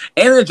 Athena was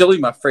Angelina Jolie,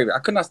 my favorite. I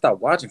could not stop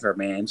watching her,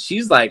 man.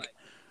 She's like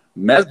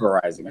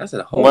mesmerizing. I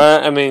said, holy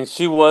Well, I mean,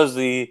 she was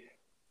the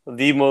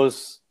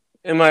most,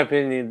 in my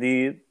opinion,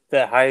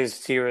 the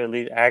highest tier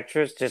elite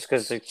actress, just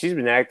because like, she's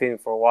been acting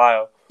for a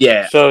while.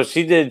 yeah. So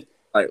she did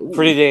Like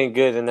pretty dang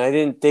good, and I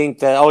didn't think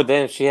that. Oh,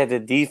 damn, she had the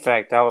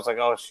defect. I was like,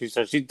 oh, she's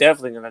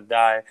definitely gonna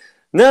die.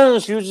 No,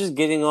 she was just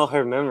getting all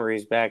her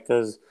memories back.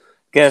 Because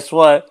guess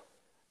what?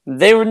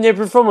 They were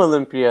never from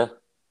Olympia.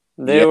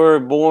 They were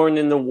born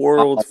in the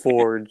World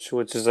Forge,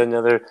 which is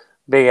another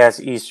big ass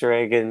Easter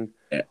egg. And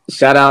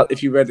shout out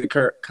if you read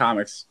the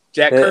comics,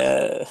 Jack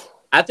Kirby.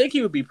 I think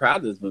he would be proud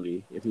of this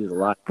movie if he was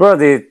alive. Bro,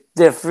 the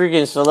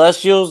freaking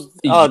Celestials.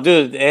 Oh,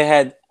 dude, it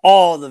had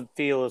all the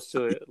feels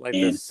to it, like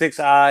the 6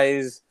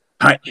 eyes.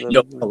 Right.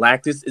 Yo,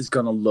 Galactus is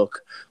gonna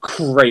look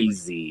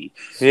crazy.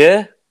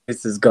 Yeah,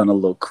 this is gonna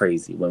look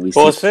crazy when we see.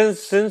 Well,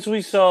 since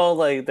we saw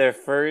like their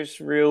first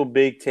real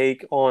big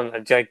take on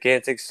a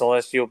gigantic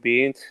celestial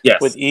being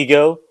with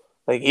Ego,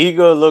 like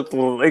Ego looked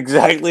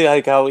exactly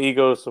like how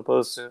Ego is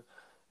supposed to,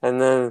 and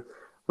then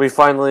we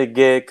finally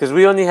get because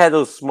we only had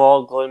those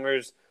small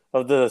glimmers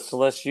of the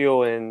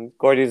Celestial and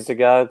Guardians of the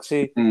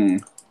Galaxy,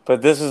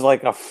 but this is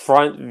like a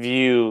front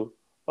view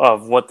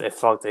of what the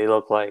fuck they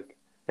look like.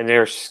 And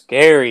they're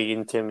scary,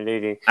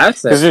 intimidating.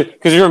 Because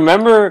you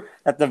remember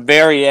at the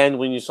very end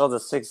when you saw the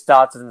 6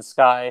 dots in the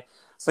sky,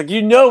 it's like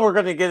we're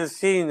going to get a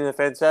scene in the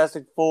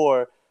Fantastic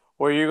Four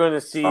where you're going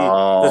to see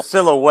the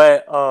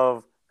silhouette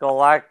of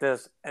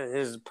Galactus and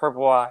his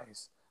purple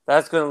eyes.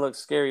 That's going to look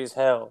scary as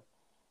hell.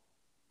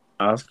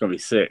 Oh, that's going to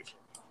be sick.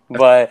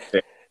 But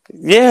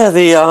yeah,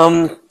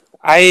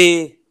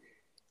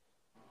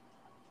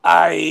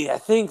 I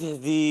think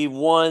the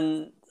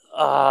one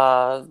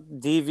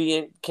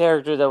deviant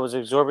character that was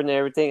absorbing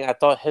everything. I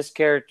thought his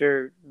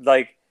character,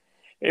 like,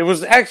 it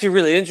was actually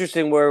really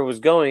interesting where it was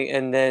going,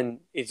 and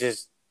then it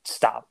just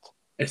stopped.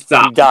 It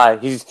stopped. He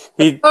died.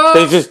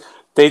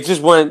 They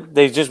just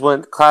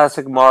went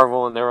classic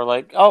Marvel, and they were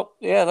like, oh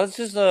yeah, let's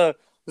just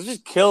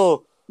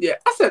kill. Yeah,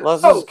 I said,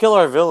 let's just kill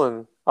our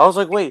villain. I was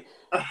like, wait,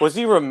 was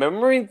he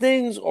remembering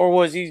things, or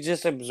was he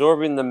just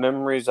absorbing the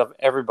memories of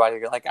everybody?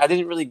 Like, I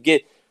didn't really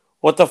get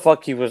what the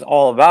fuck he was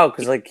all about,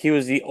 because like he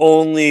was the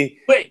only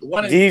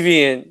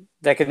deviant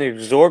that can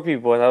absorb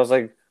people, and I was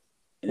like,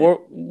 where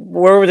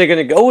were they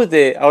gonna go with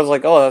it? I was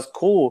like, oh, that's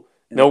cool.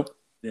 Nope.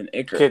 Then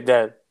Icarus. Kid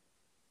dead.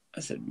 I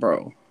said,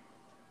 bro.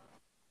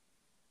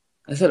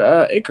 I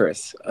said,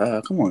 Icarus,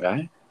 come on,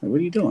 guy.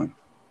 What are you doing?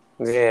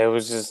 Yeah,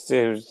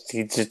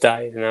 he just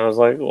died, and I was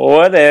like,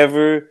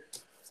 whatever.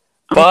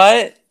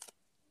 But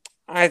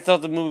I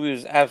thought the movie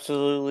was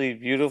absolutely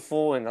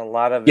beautiful, and a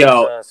lot of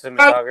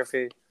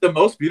cinematography. The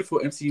most beautiful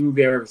MCU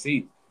movie I've ever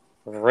seen.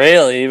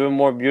 Really? Even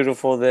more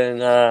beautiful than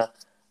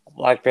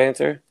Black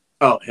Panther?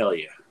 Oh, hell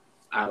yeah.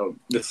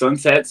 The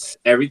sunsets,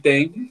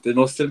 everything, the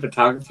most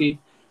cinematography,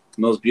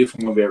 the most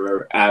beautiful movie I've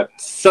ever.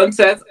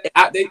 Sunsets,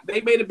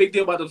 they made a big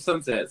deal about those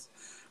sunsets.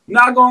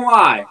 Not gonna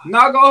lie.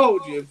 Not gonna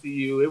hold you,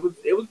 MCU.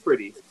 It was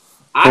pretty.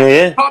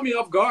 It caught me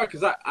off guard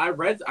because I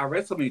read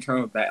so many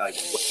terms back like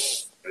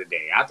the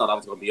day. I thought I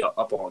was gonna be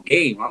up on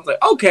game. I was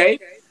like, okay.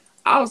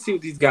 I'll see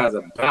what these guys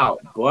are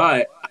about.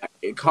 But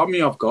it caught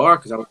me off guard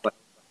because I was like,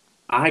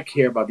 I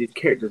care about these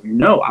characters.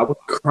 No, I was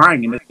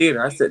crying in the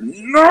theater. I said,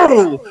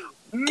 no,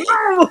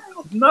 no,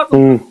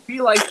 nothing Hmm.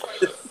 be like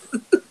this.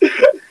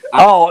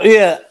 Oh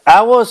yeah,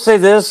 I will say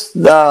this: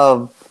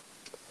 the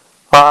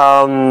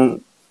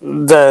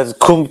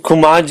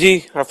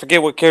Kumaji. I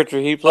forget what character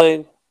he Oh,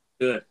 played.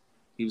 good.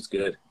 He was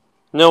good.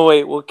 No,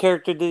 wait, what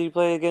character did he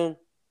play again?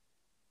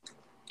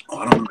 Oh,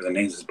 I don't remember the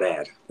names. It's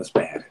bad. That's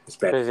bad. It's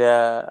bad. Cause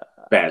yeah,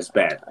 Bad. It's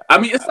bad. I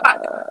mean, it's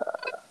not.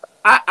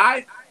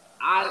 I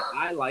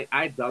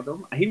dug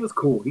him. He was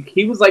cool.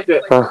 He was like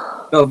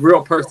the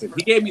real person.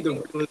 He gave me the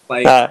realest,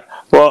 like,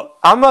 well,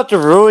 I'm about to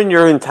ruin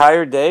your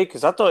entire day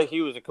because I thought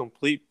he was a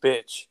complete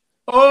bitch.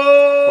 I'm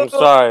oh,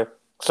 sorry.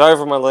 Sorry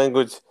for my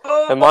language.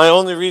 And oh, my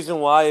only reason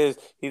why is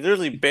he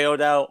literally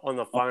bailed out on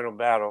the final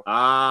battle.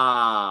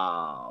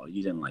 oh,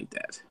 you didn't like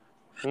that.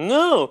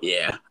 No,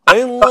 Yeah. I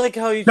didn't like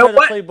how he You know tried to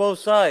what? play both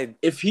sides.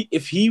 If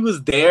he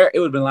was there, it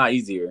would have been a lot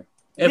easier.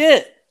 If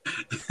Yeah.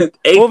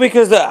 Ace, Well,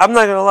 because I'm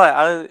not gonna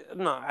lie,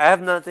 I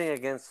have nothing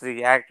against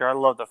the actor. I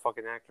love the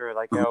fucking actor,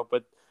 like hell.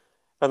 But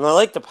and I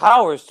like the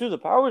powers too. The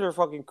powers are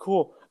fucking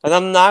cool. And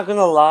I'm not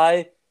gonna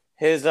lie,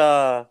 his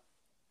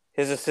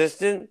his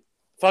assistant,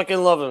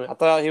 fucking love him. I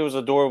thought he was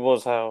adorable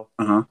as hell.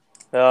 uh-huh.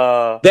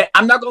 Uh,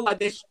 I'm not gonna lie,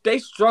 they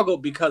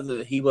struggled because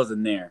he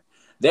wasn't there.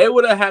 They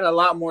would have had a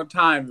lot more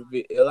time,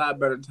 a lot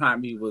better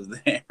time he was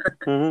there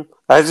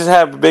I just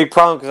had a big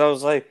problem because I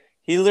was like,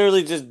 he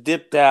literally just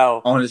dipped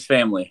out on his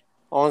family.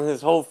 on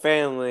his whole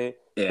family,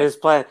 Yeah. his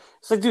plan.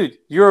 It's like, dude,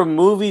 you're a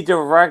movie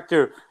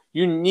director.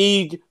 You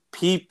need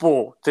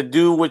people to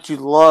do what you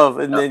love,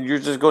 and then you're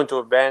just going to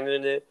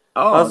abandon it.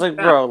 I was Oh, like,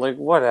 yeah. bro, like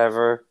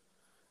whatever.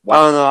 I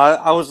Wow. don't know.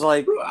 I was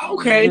like,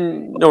 Okay.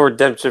 no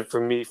redemption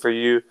for me, for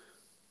you,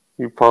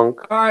 you punk.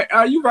 All right.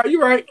 You right.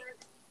 You right.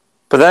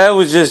 But that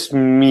was just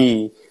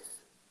me.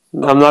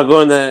 I'm not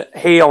going to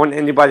hate on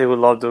anybody who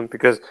loved him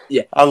because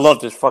Yeah. I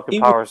loved his fucking He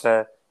power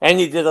set. And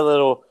he did a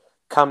little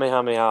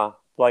Kamehameha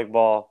like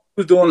ball.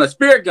 was doing a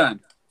spirit gun.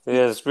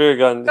 Yeah, the spirit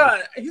gun.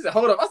 He said,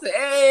 "Hold up." I said,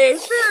 "Hey,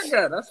 spirit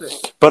gun." I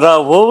said, But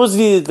what was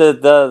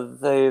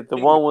the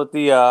one with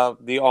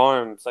the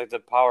arms like the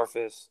power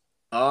fist?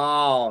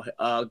 "Oh,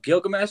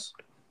 Gilgamesh."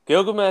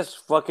 Gilgamesh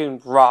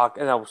fucking rock,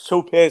 and I was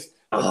so pissed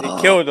when they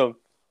Oh, killed him.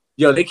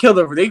 yo, they killed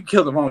the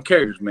wrong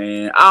characters,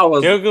 man. I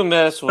was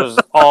Gilgamesh was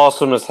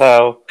awesome as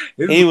hell.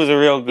 this He was a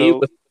real he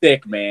goat. was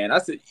sick, man. I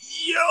said,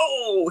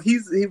 "Yo," he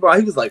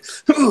was like,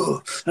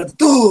 "Ugh, I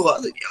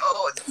was like,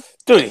 "Yo,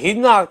 Dude, he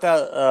knocked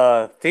out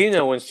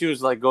Athena when she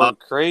was like going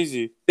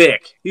crazy.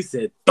 sick." He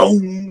said,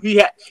 "Boom."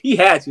 He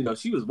had to,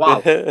 She was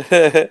wild.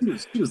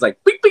 She was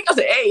like, "Beep, beep." I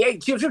said, "Hey,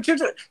 chill, chill, chill,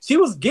 chill." She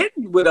was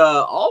getting with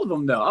all of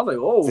them though. I was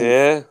like, "Oh,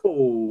 Yeah.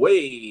 oh,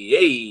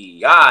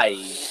 hey, I."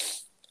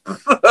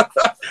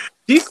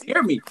 She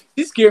scared me.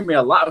 She scared me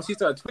a lot when she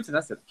started twitching. I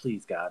said,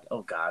 "Please, God,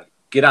 oh God,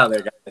 get out of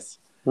there, guys.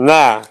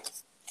 Nah.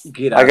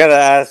 Get I out." gotta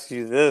ask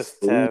you this,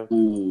 Tab.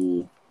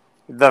 Ooh.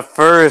 The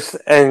first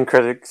end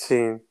credit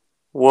scene.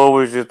 What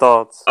was your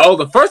thoughts? Oh,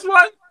 the first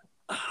one.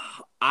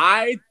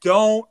 I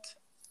don't.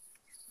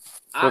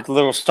 I With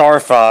little Star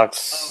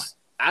Fox.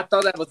 I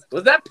thought that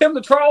was that Pim the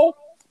Troll.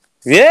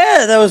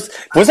 Yeah, that was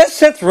that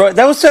Seth Rogen?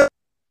 That was Seth.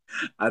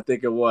 I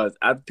think it was.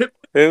 Pip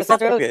It was Seth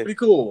pretty Rogen.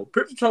 cool.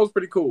 Pip the Troll's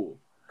pretty cool.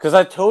 Because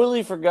I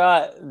totally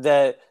forgot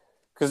that.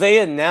 Because they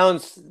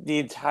announced the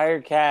entire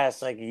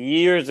cast like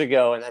years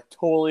ago, and I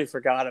totally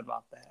forgot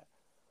about that.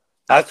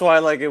 That's why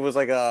it was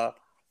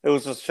it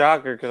was a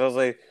shocker because I was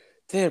like,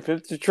 damn,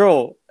 Pip the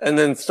Troll, and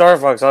then Star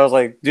Fox. I was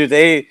like,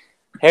 dude,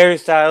 Harry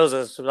Styles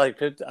as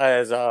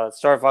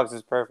Star Fox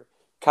is perfect,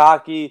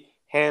 cocky,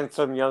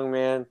 handsome young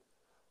man.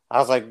 I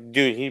was like,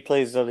 dude, he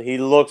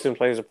looks and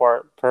plays a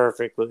part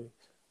perfectly.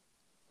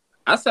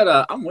 I said,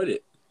 I'm with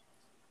it.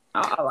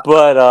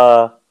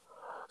 But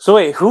so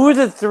wait, who were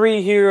the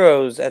three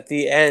heroes at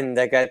the end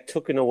that got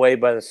taken away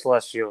by the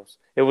Celestials?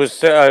 It was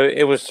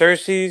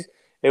Cersei,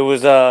 it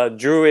was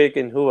Druid,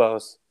 and who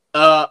else?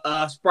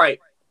 Sprite.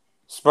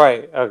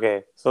 Sprite.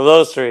 Okay, so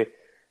those three.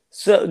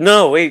 So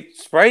no, wait,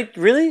 Sprite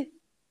really?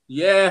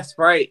 Yeah,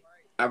 Sprite.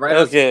 Right.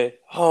 Okay.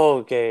 Oh,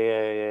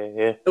 okay.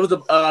 Yeah. It was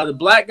the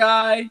black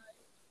guy,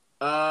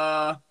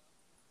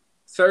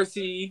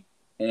 Cersei,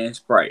 and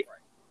Sprite.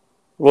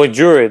 Well,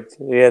 Druid.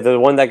 Yeah, the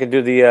one that could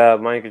do the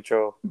mind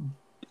control.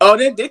 Oh,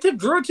 they took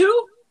Drew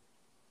too.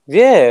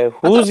 Yeah.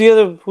 Who's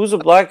the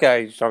black guy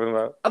you're talking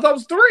about? I thought it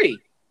was three.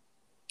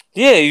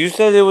 Yeah, you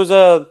said it was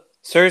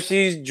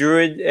Cersei's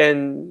Druid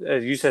and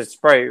you said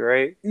Sprite,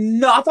 right?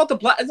 No, I thought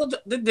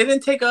they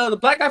didn't take the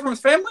black guy from his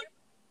family.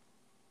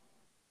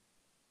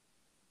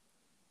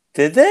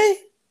 Did they?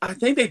 I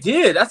think they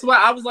did. That's why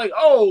I was like,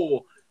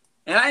 oh,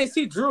 and I didn't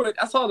see Druid.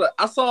 I saw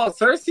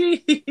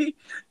Cersei,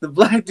 the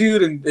black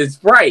dude, and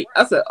Sprite.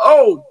 I said,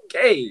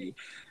 okay.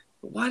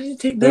 Why did you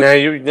take that? No,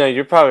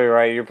 you're probably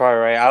right. You're probably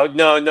right.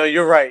 No,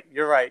 you're right.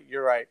 You're right.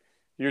 You're right.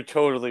 You're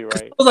totally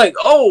right. I was like,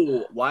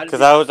 oh, why?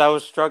 Because I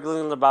was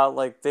struggling about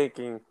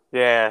thinking.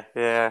 Yeah,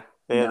 no.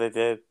 They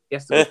did.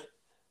 Yes.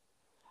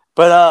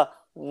 But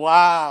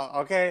wow.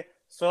 Okay,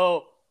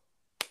 so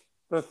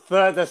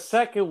The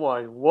second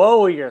one.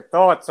 What were your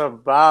thoughts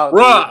about the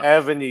Bruh.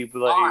 Ebony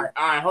Blade? All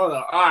right, hold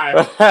on. All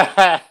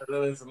right,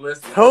 hold on. Listen,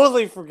 hold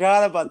Totally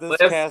forgot about on. this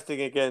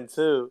casting again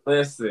too.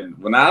 Listen.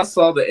 When I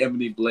saw the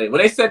Ebony Blade,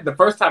 when they said the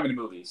first time in the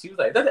movie, she was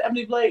like, "That's the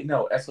Ebony Blade."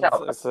 No, that's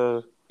Excalibur.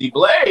 So, The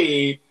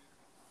Blade.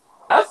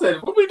 I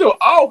said, "What we doing?"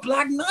 Oh,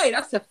 Black Knight.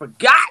 I said,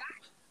 "Forgot."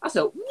 I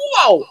said,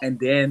 "Whoa!" And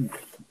then,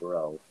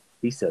 bro,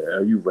 he said,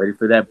 "Are you ready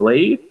for that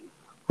blade?"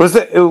 was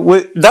it?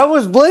 That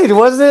was Blade,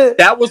 wasn't it?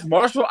 That was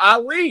Marshall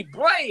Ali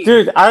Blade.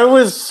 Dude, I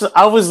was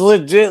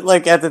legit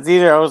like at the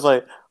theater. I was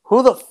like,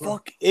 "Who the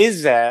fuck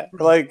is that?"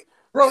 Like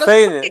Bro, that's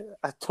saying it.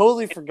 I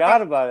totally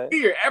forgot about it.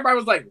 weird. Everybody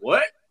was like,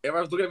 "What?"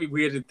 Everybody was looking at me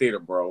weird in the theater,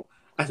 bro.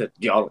 I said,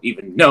 "Y'all don't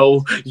even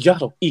know. Y'all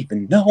don't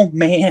even know,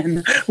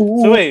 man."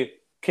 Ooh. So wait,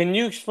 can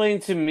you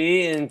explain to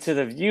me and to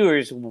the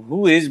viewers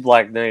who is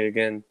Black Knight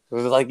again?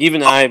 Like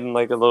even I'm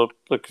like a little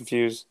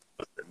confused.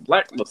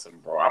 Listen,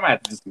 bro. I'm gonna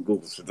have to do some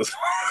Googles for this.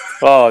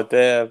 Oh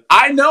damn!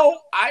 I know.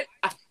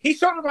 He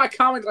showed up my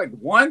comic like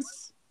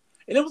once,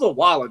 and it was a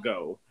while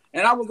ago.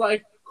 And I was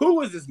like,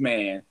 "Who is this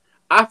man?"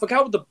 I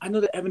forgot what I know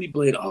the Ebony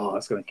Blade. Oh,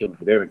 it's gonna kill me.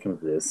 They're gonna kill me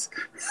for this.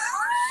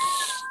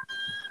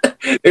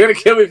 They're gonna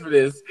kill me for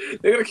this.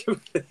 They're gonna kill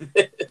me for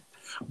this.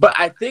 But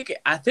I think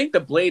the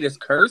blade is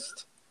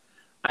cursed.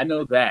 I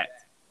know that.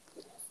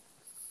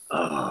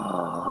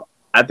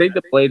 I think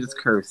the blade is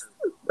cursed.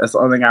 That's the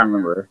only thing I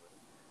remember.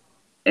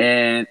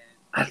 And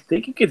I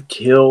think it could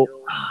kill.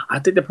 I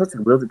think the person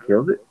who really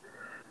killed it.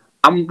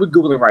 We're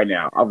googling right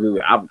now. I'll do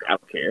it. I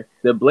don't care.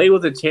 The blade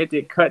was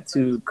enchanted, cut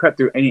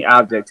through any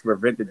object to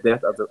prevent the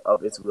death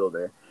of its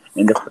wielder,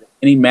 and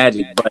any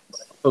magic, but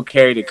also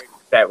carried a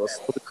that will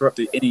slowly corrupt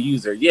any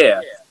user.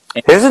 Yeah.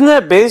 And Isn't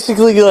that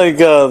basically like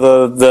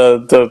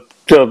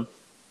the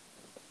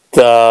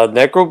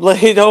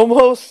Necroblade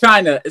almost?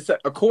 China,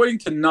 according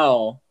to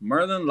Null,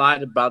 Merlin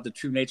lied about the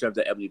true nature of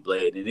the Ebony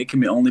Blade, and it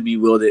can only be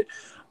wielded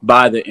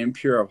by the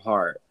impure of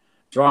heart,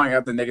 drawing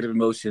out the negative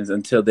emotions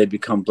until they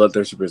become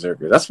bloodthirsty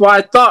berserkers. That's why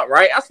I thought,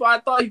 right? That's why I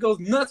thought he goes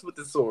nuts with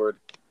the sword.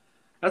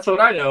 That's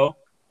what I know.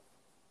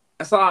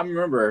 That's all I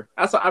remember.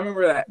 That's all I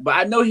remember that. But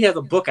I know he has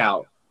a book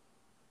out.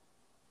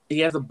 He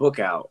has a book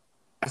out.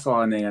 That's all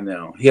I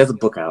know. He has a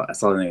book out.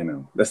 That's all I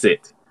know. That's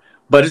it.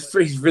 But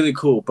he's really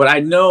cool. But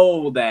I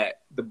know that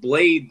the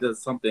blade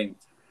does something.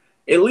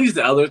 It leads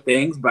to other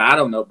things, but I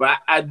don't know. But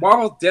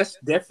Marvel's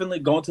definitely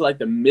going to like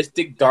the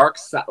mystic, dark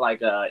side,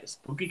 like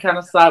spooky kind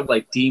of side,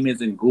 like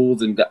demons and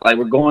ghouls, and like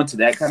we're going to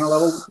that kind of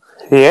level.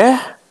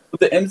 Yeah. With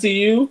the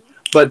MCU.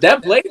 But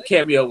that Blade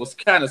cameo was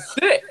kind of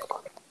sick.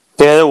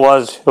 Yeah, it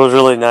was. It was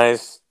really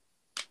nice.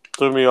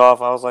 Threw me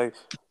off. I was like,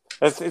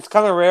 it's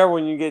kind of rare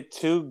when you get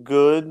two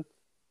good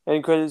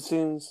end credit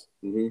scenes.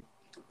 Mm-hmm.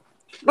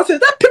 I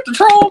said, that Pip the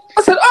Troll?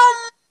 I said,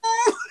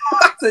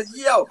 I said,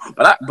 yo.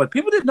 But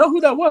people didn't know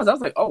who that was. I was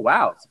like, oh,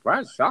 wow.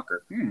 Surprise,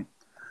 shocker.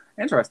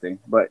 Interesting.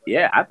 But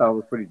yeah, I thought it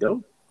was pretty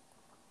dope.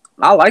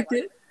 I liked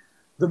it.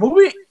 The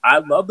movie, I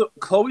loved it.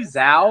 Chloe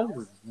Zhao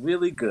was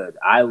really good.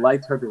 I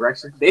liked her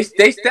direction. They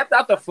stepped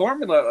out the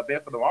formula a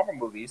bit for the Marvel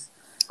movies.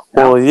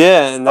 Well,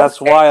 yeah, and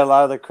that's why a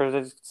lot of the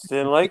critics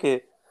didn't like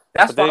it.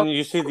 But then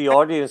you see the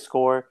audience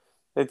score.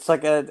 It's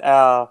like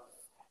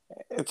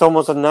it's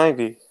almost a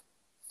 90.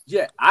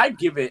 Yeah, I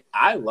give it.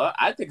 I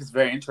think it's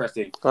very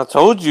interesting. I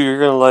told you you're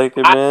gonna like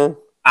it, man.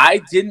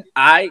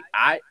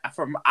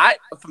 From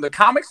the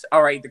comics.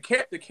 All right, the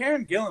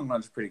Karen Gillan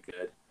run's pretty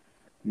good.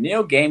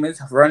 Neil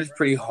Gaiman's run is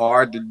pretty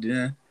hard to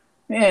do.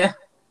 Yeah,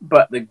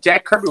 but the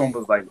Jack Kirby one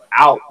was like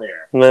out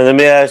there. Man, let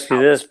me ask you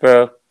this,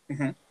 bro.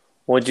 Mm-hmm.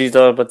 What'd you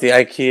thought about the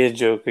IKEA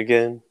joke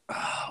again?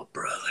 Oh,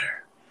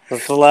 brother.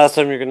 That's the last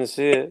time you're gonna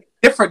see it.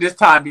 Different this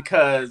time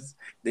because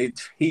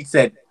he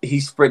said he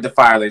spread the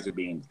fire laser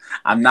beams.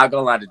 I'm not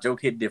gonna lie, the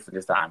joke hit different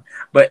this time.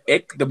 But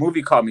the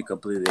movie caught me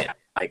completely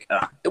like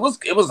it was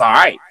all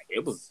right.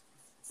 It was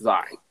all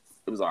right.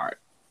 It was all right.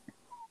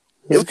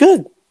 It was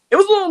good. It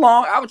was a little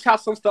long. I would chop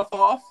some stuff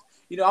off.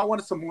 You know, I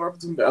wanted some more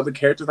of some other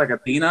characters like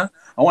Athena.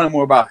 I wanted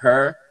more about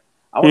her.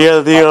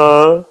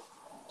 The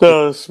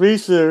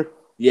speedster.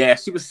 Yeah,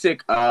 she was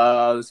sick.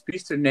 The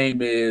speedster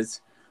name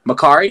is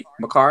Makari.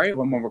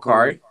 One more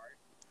Makari.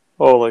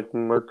 Oh, like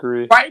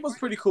Mercury. Sprite was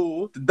pretty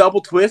cool. The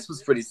double twist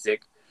was pretty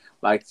sick.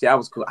 Like, that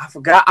was cool. I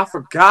forgot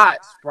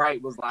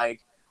Sprite was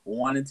like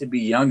wanting to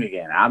be young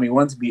again. I mean,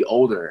 wanting to be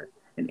older.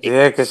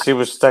 Yeah, because she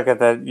was stuck at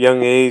that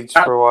young age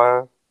for a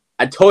while.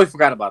 I totally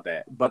forgot about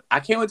that. But I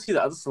can't wait to see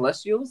the other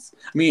Celestials.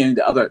 I mean,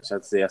 the other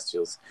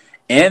Celestials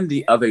and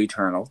the other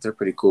Eternals. They're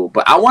pretty cool.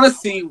 But I want to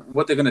see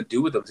what they're gonna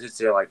do with them. Since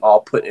they're like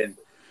all put in.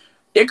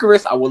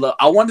 Icarus, I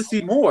want to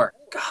see more.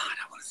 God,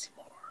 I want to see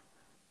more.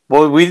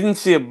 Well, we didn't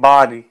see a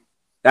body.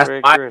 That's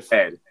what I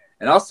said.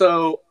 And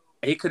also,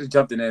 he could have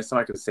jumped in there and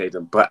somebody could have saved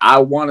him. But I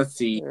want to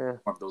see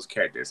more of those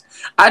characters.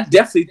 I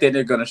definitely think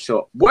they're gonna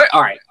show up.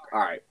 All right.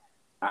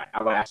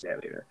 I'm gonna ask you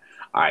that later.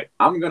 All right,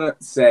 I'm gonna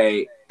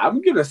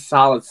give it a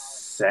solid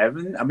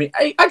 7. I mean,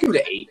 I give it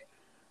an 8.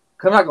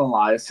 Cause I'm not gonna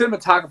lie, the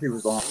cinematography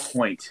was on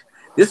point.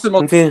 This is the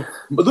most.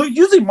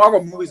 Usually,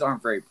 Marvel movies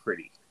aren't very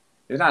pretty.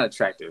 They're not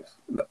attractive.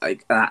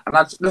 Like I'm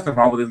not nothing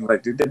wrong with them.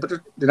 Like, but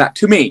they're not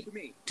to me.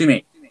 To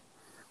me.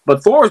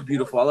 But Thor is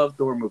beautiful. I love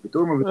Thor movie.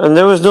 Thor movie. And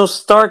there was no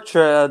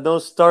no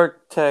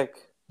Stark Tech.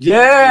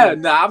 Yeah,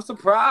 no, I'm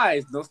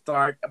surprised. No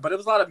Stark, but it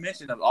was a lot of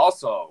mention of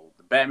also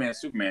the Batman and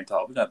Superman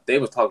talk. They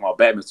was talking about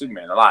Batman and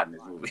Superman a lot in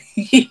this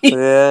movie.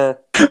 Yeah.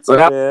 So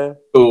that Yeah. was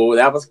cool.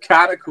 That was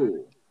kind of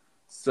cool.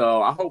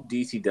 So I hope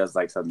DC does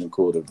like something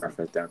cool to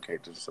reference down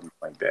characters or something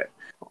like that.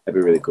 That'd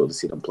be really cool to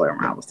see them play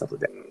around with stuff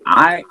like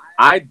that.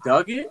 I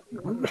dug it.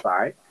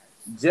 Sorry.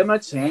 Gemma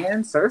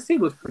Chan, Cersei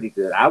was pretty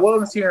good. I want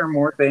to see her in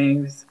more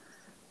things.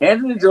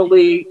 Angelina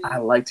Jolie, I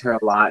liked her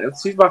a lot.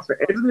 She's my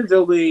favorite. Angelina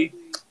Jolie,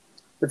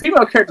 the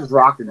female characters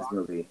rocked in this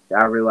movie.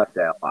 I really liked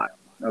that a lot.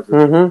 That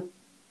really Mm-hmm.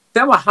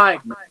 Selma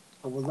Hayek, man,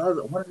 I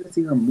wanted to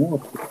see her more.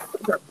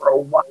 Bro,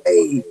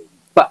 why?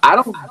 But I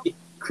don't.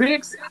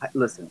 Critics,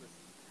 listen.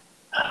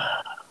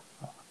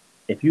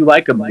 If you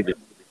like a movie,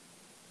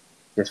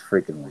 just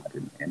freaking like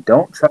it, man.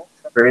 Don't trust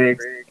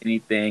critics or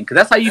anything, because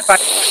that's how you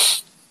find.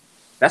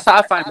 That's how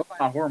I find most of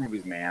my horror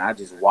movies, man. I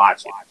just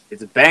watch it.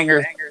 It's a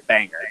banger,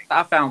 banger.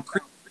 I found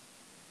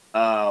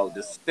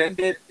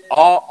Descended,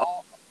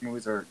 all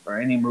movies or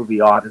any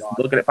movie. I'll just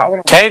look at it. If I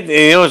want to,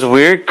 It was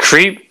weird.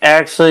 Creep,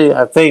 actually,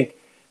 I think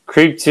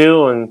Creep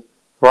 2 and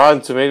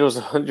Rotten Tomatoes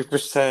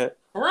 100%.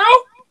 bro.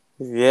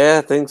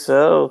 Yeah, I think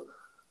so.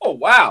 Oh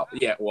wow,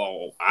 yeah.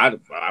 Well, I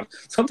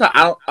sometimes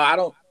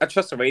I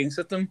trust the rating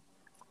system.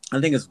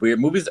 I think it's weird.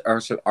 Movies are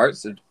art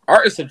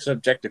is a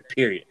subjective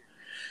period.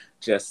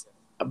 Just,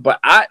 but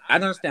I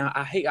understand.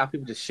 I hate how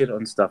people just shit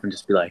on stuff and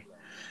just be like,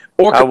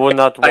 or I would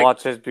not like,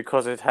 watch it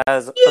because it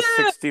has a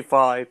yeah,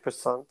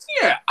 65%.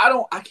 yeah.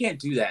 I can't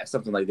do that.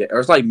 Something like that, or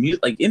it's like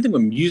music, like anything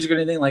with music or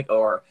anything like,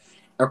 or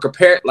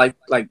compare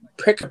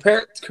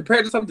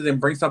compare to something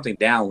and bring something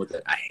down with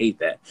it. I hate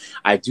that.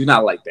 I do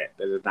not like that.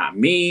 That is not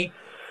me.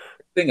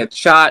 Thing a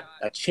shot,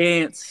 a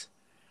chance,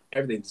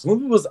 everything. This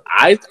movie was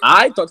I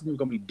thought this movie was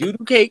gonna be doo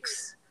doo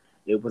cakes.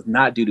 It was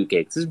not doo doo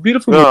cakes. It's a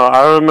beautiful movie. No,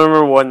 I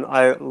remember when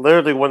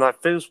I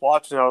finished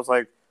watching, I was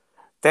like,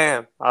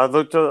 "Damn!" I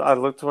looked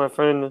to my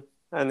friend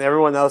and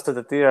everyone else at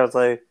the theater. I was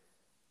like,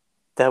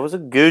 "That was a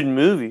good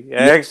movie."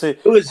 I Yeah, actually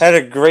it was. had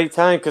a great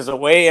time because the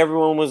way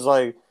everyone was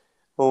like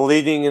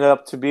leading it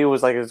up to be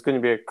was like it was going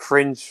to be a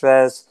cringe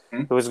fest.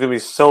 It was going to be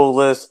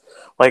soulless.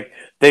 Like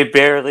they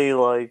barely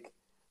like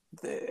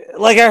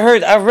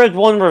I read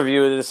one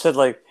review and it said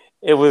like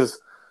it was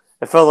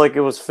it felt like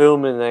it was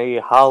filmed in a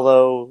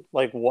hollow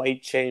like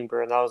white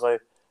chamber, and I was like,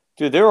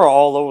 dude, they were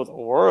all over the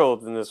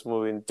world in this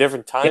movie in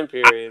different Yeah, time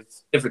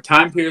periods. different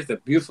time periods. They're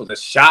beautiful. The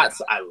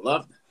shots. I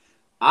loved.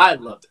 I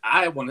loved.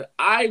 I want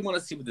to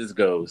see where this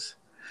goes.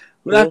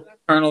 We're not Mhm.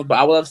 Eternals, but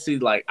I would love to see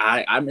like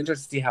I'm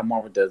interested to see how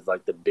Marvel does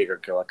like the bigger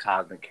killer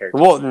cosmic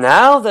characters. Well,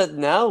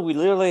 now we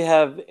literally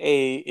have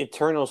a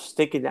Eternal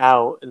sticking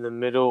out in the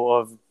middle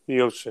of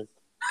the ocean.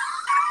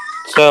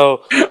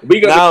 So We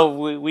gonna now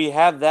we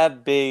have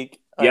that big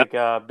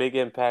yep big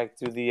impact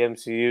through the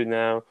MCU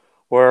now,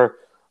 where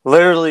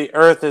literally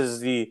Earth is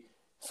the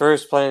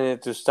first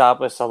planet to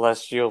stop a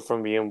celestial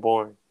from being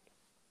born.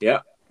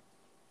 yep.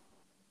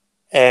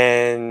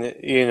 And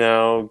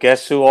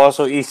guess who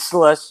also eats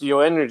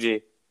celestial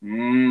energy?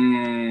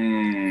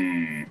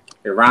 It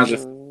rhymes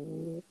with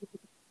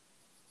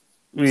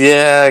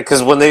Yeah,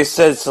 because when they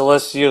said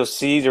celestial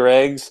seed or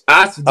eggs,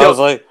 that's I was dope.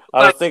 like, I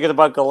was Like thinking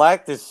about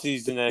Galactus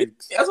seeds and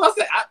eggs. that's what I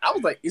said. I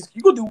was like, you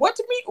gonna do what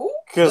to me? Ooh,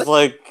 Because,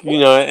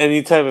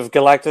 any time if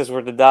Galactus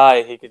were to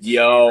die, he could just be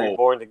yo,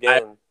 reborn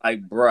again.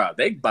 bruh,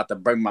 they about to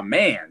bring my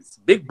man's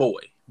big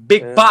boy,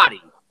 big Yeah.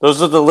 body,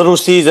 Those are the little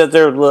seeds that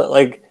they're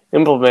like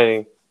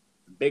implementing.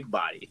 big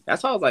body.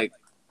 That's why I was like,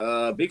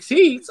 big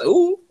seeds.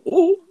 Ooh,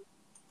 ooh,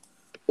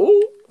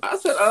 ooh. I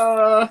said,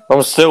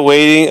 I'm still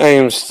waiting. I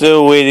am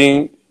still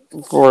waiting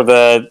for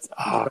that.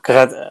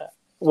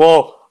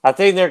 I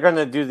think they're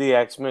gonna do the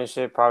X-Men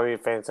shit, probably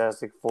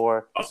Fantastic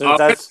Four,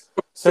 since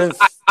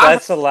uh, I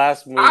that's the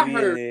last I movie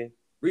heard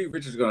Reed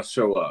Richards gonna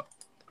show up.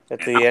 at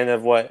the end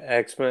of what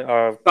X-Men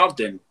or.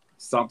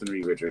 Something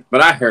Reed Richards.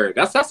 But I heard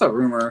that's a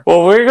rumor.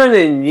 Well, we're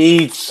gonna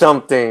need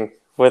something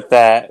with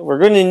that. We're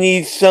gonna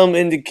need some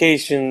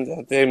indication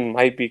that they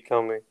might be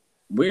coming.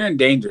 We're in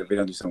danger if we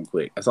don't do something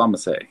quick. That's all I'm gonna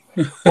say.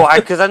 Well,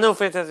 because I know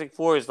Fantastic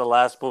Four is the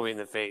last movie in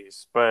the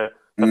phase, but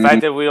the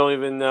fact that we don't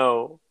even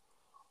know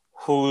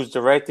who's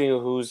directing,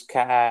 who's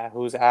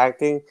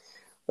acting,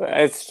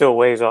 it's still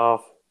ways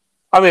off.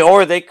 I mean,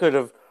 or they could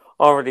have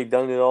already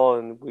done it all,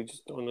 and we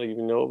just don't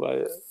even know about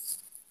it.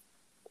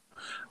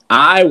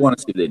 I want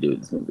to see what they do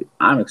with this movie.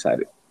 I'm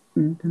excited.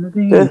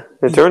 Yeah,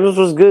 Eternals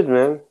was good,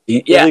 man.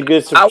 Yeah, Really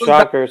good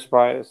shocker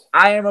surprise.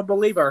 I am a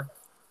believer.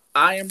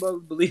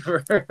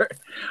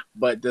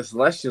 But the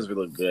Celestials will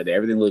look good.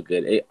 Everything looked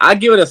good. I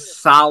give it a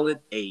solid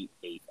 8.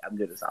 I'm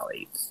giving it a solid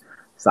 8.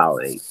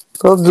 Solid 8.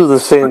 I'll do the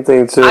same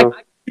thing too.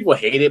 People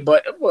hate it,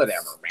 but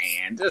whatever,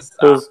 man. Just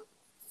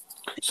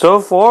so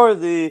far,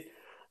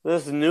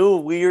 this new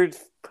weird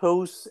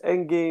post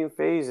Endgame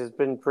phase has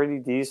been pretty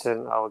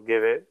decent. I would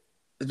give it.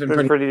 It's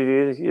been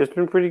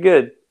pretty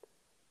good.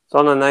 It's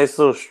on a nice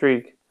little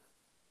streak.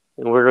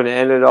 and we're going to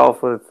end it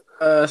off with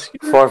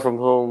Excuse me. Far From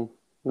Home,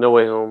 No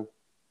Way Home.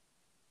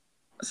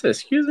 I said,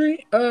 excuse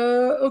me.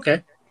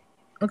 Okay,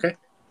 okay.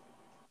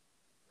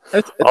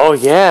 Oh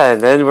yeah,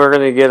 and then we're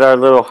gonna get our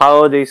little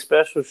holiday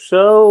special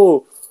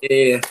show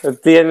Yeah.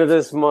 at the end of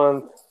this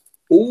month.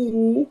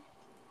 Ooh,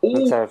 I'm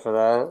ooh. excited for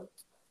that.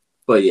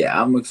 But yeah,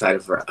 I'm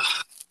excited for.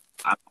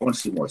 I want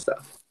to see more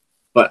stuff.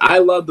 But I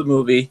love the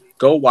movie.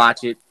 Go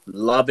watch it.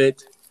 Love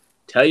it.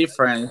 Tell your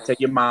friends. Tell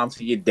your mom.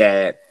 Tell your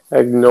dad.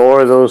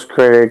 Ignore those Ignore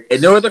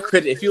critics. the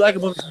critic. If you like a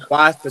movie,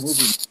 watch the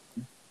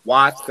movie.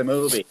 Watch the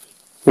movie.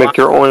 Make Watch.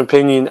 your own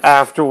opinion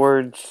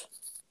afterwards.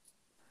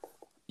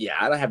 Yeah,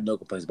 I don't have no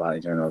complaints about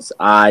Eternals.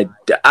 I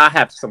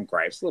have some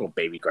gripes, little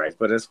baby gripes,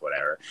 but it's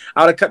whatever.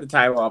 I would have cut the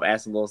time off,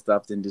 add some little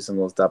stuff, then do some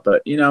little stuff,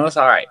 but it's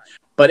all right.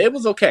 But it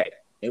was okay.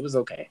 It was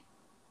okay.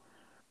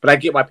 But I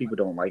get why people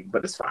don't like it,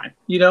 but it's fine.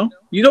 You don't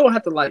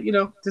have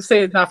to just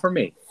say it's not for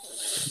me.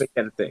 That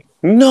kind of thing.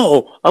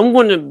 No, I'm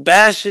going to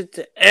bash it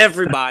to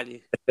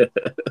everybody.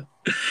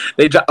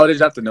 They dropped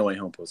the No Way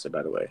Home poster,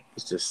 by the way.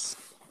 It's just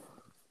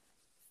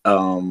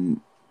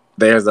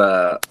there's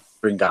a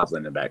Green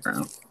Goblin in the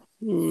background.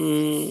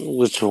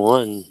 Which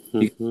one?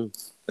 Mm-hmm.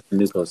 That's the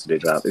new poster they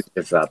dropped. They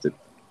just dropped it.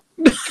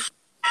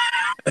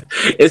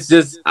 It's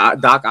just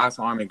Doc Ock's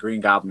arm and Green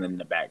Goblin in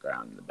the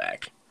background, in the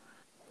back.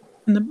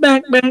 In the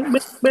back.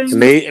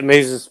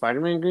 Amazing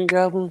Spider-Man Green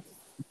Goblin?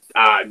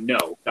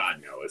 No,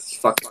 God, no. It's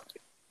fucking.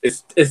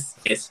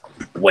 It's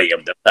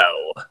William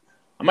Dafoe.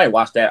 I might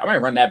watch that. I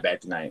might run that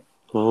back tonight.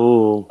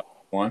 Oh,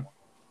 One.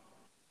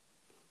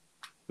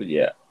 But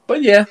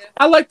yeah,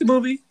 I like the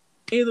movie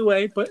either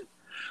way. But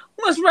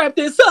let's wrap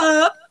this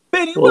up.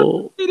 Benny, what are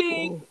you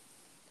reading?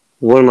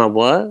 What am I?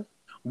 What?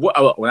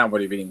 What? Not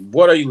what are you reading?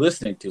 What are you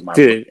listening to, my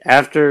Dude? Boy?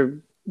 After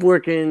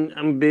working,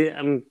 I'm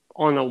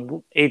on a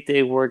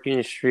 8-day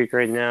working streak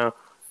right now.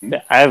 Mm-hmm.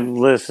 I've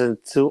listened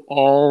to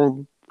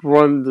all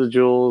Run the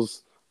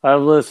Jewels.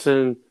 I've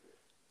listened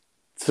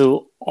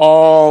to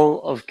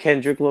all of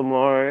Kendrick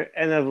Lamar,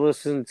 and I've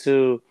listened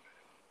to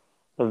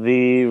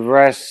the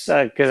rest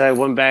because I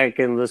went back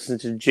and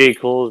listened to J.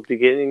 Cole's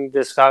beginning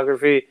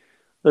discography.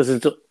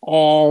 Listened to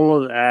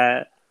all of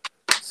that.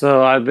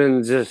 So I've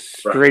been just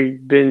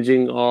straight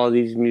binging all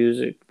these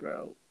music,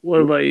 bro.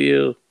 What about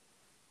you?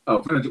 Oh,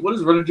 what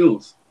is Run the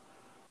Jewels?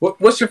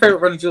 What's your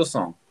favorite Run the Jewels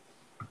song?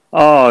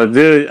 Oh,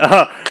 dude.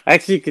 I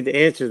actually could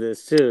answer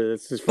this, too.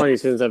 It's just funny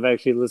since I've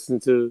actually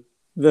listened to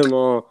them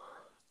all.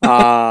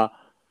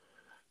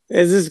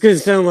 Is this going to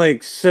sound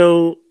like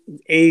so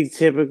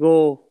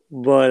atypical?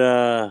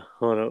 But,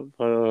 hold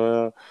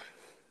up.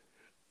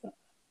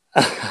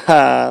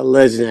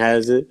 Legend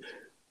Has It.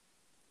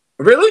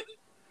 Really?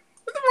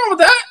 What's wrong with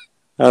that?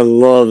 I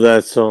love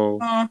that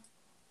song.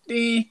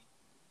 DJ.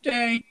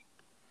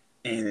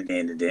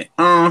 TJ.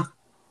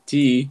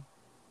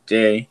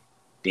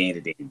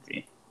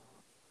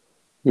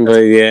 But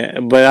yeah,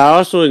 but I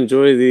also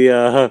enjoy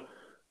the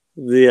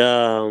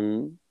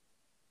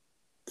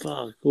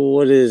fuck,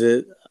 what is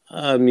it?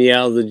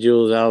 Meow the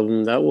Jewels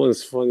album. That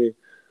one's funny.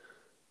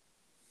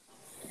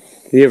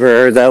 You ever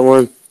heard that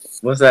one?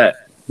 What's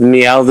that?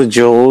 Meow the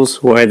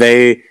Jewels, where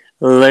they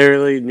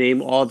literally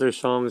name all their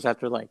songs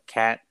after like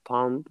cat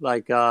pump,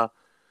 like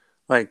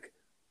one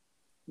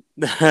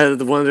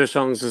of their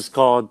songs is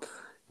called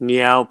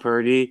Meow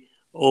Purdy.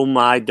 Oh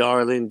my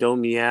darling,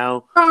 don't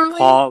meow.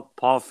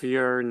 Paw for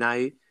your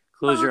night.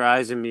 Close your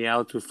eyes and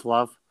meow to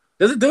fluff.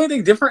 Does it do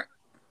anything different?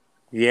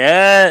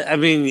 Yeah, I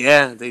mean,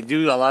 yeah, they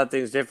do a lot of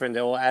things different.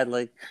 They will add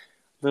like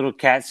little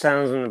cat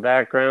sounds in the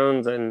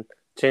background and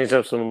change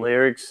up some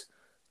lyrics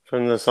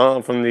from the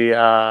song from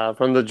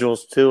the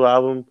Jules 2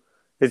 album.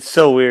 It's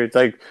so weird.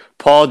 Like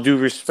Paul Do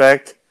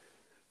Respect.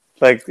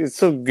 Like it's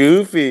so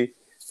goofy.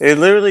 They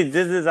literally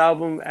did this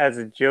album as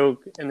a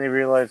joke and they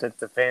realized that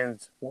the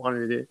fans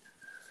wanted it.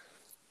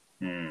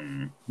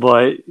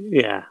 But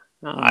yeah,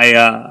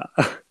 I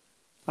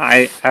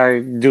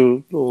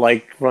do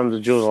like Run the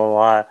Jewels a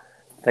lot.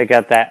 They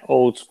got that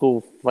old school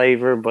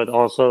flavor, but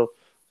also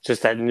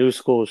just that new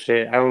school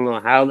shit. I don't know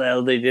how the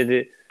hell they did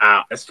it.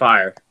 It's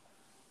fire.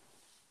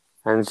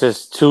 And it's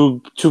just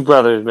two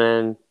brothers,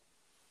 man.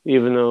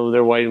 Even though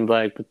they're white and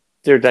black, but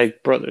they're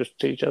like brothers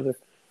to each other.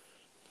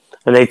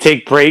 And they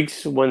take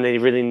breaks when they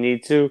really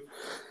need to,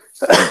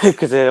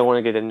 because they don't want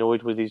to get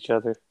annoyed with each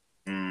other.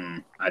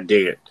 I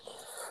dig it.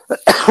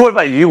 What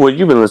about you? What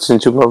you been listening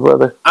to, my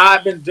brother?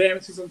 I've been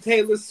jamming to some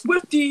Taylor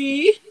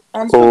Swiftie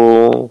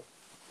on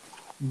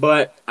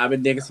but I've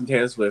been digging some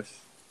Taylor Swift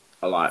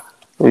a lot.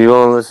 You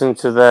want to listen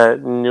to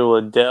that new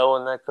Adele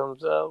when that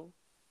comes out?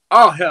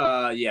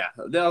 Oh, yeah.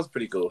 Adele's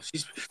pretty cool.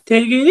 She's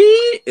taking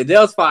it.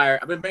 Adele's fire.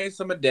 I've been making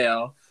some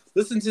Adele.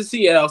 Listen to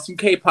CL, some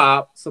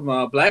K-pop, some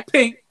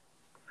Blackpink.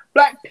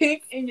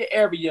 Blackpink in your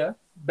area.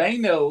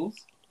 Bang those.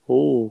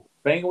 Ooh.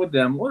 Banging with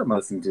them. What am I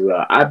listening to?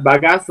 I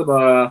got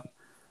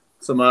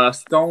some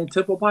Stone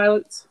Temple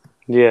Pilots.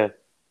 Yeah.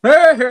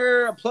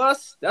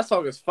 Plus, that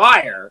song is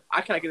fire.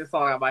 I can't get this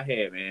song out of my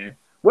head, man.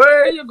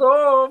 Where you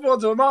go for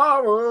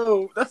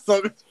tomorrow? That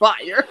song is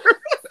fire.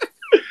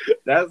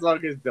 That song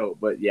is dope.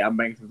 But yeah, I'm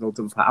banging some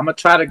to I'm gonna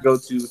try to go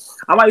to.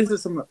 I might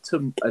listen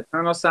to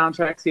Eternal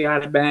soundtrack. See how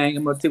to bang.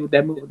 I'm gonna see what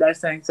that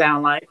thing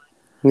sound like.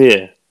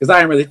 Yeah. Because I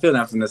didn't really feel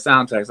that from the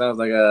soundtrack. So I was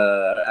like,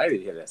 I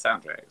didn't hear that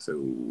soundtrack. So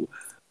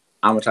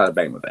I'm gonna try to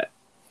bang with that.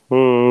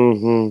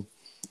 Mm-hmm.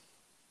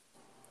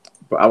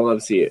 But I would love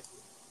to see it.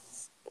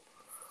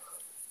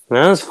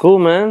 That's cool,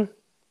 man.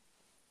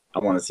 I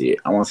want to see it.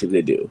 I want to see what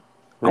they do.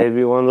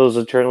 Maybe one of those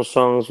Eternal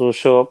songs will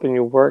show up in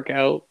your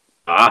workout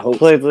I hope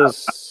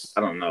playlist.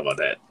 I don't know about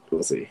that.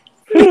 We'll see.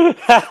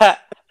 I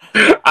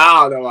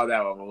don't know about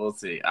that one, but we'll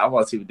see. I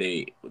want to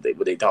see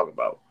what they talk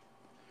about.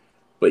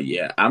 But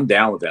yeah, I'm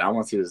down with it. I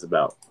want to see what it's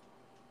about.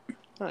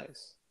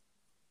 Nice.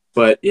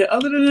 But yeah,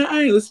 other than that,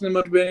 I ain't listening to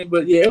much Benny.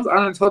 But yeah, it was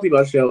honest to talk to you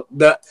about the show.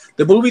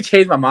 The movie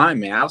changed my mind,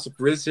 man. I was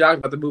really shocked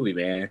about the movie,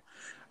 man.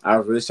 I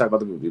was really shocked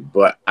about the movie.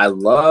 But I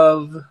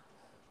love,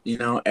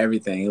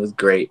 everything. It was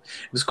great.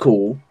 It was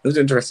cool. It was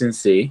interesting to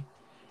see.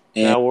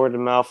 And now word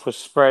of mouth was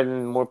spreading,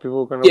 and more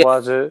people were gonna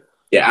watch it.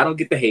 Yeah, I don't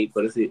get the hate,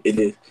 but it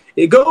is.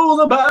 It goes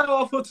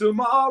about for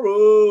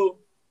tomorrow.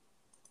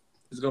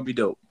 It's gonna be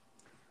dope.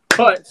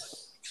 But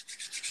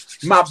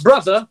my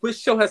brother, which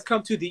show has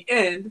come to the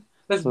end.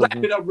 Let's wrap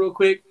it up real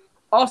quick.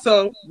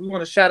 Also, we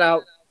want to shout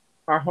out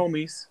our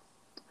homies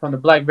from the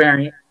Black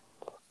Variant.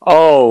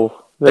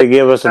 Oh, they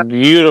gave us a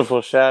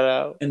beautiful shout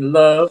out. And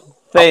love.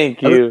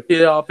 Thank you.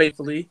 Y'all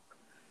faithfully.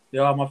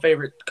 Y'all my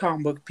favorite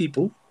comic book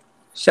people.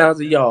 Shout out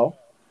to y'all.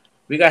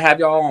 We gotta have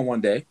y'all on one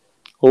day.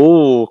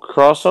 Ooh,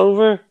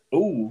 crossover?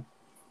 Ooh.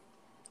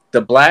 The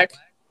Black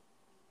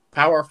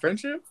Power of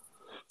Friendship?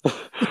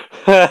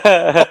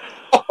 Oh,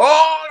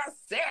 that's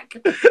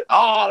sick.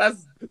 Oh,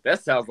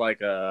 that sounds like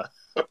that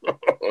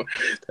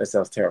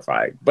sounds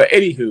terrifying. But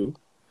anywho,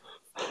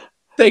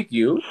 thank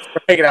you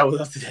for hanging out with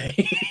us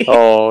today.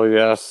 Oh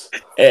yes.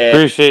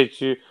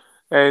 Appreciate you.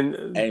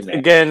 And Amen.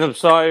 Again, I'm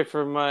sorry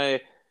for my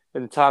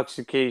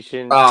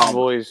intoxication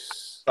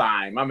voice.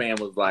 Fine. My man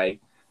was like,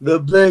 the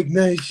Black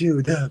Knight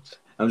showed up.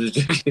 I'm just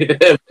joking.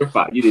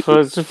 Fine. You did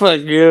fuck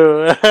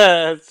you.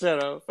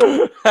 Shut up.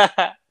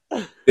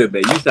 Good,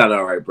 man. You sound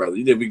all right, brother.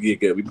 You did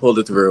good. We pulled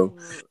it through.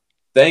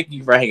 Thank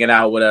you for hanging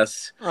out with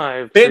us. I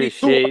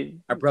appreciate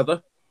my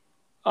brother.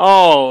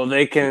 Oh,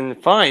 they can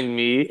find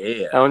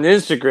me on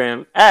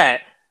Instagram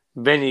at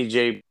Benny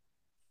J.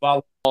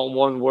 Follow all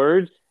one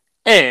word,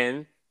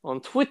 and on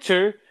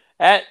Twitter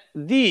at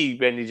the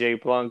Benny J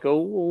Blanco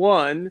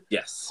 1.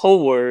 Yes.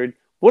 Whole word.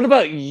 What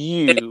about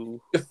you?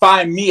 You can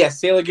find me at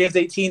Sailor Games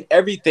 18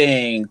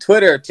 everything.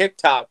 Twitter,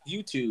 TikTok,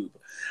 YouTube.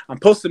 I'm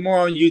posting more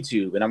on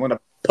YouTube, and I'm gonna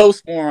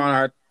post more on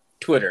our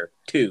Twitter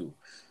too.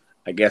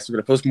 I guess we're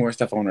going to post more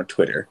stuff on our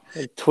Twitter.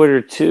 Twitter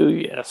too,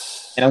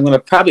 yes. And I'm going to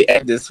probably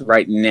edit this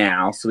right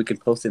now so we can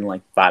post in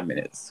like 5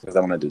 minutes because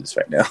I want to do this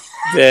right now.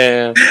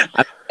 Damn.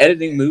 I'm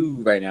editing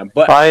mood right now.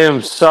 But I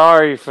am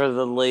sorry for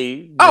the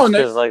late. No.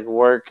 Because like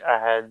work I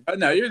had.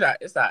 No, you're not.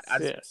 It's not. I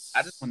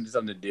just wanted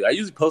something to do. I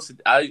usually post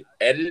it. I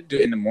edit it, do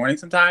it in the morning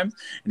sometimes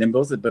and then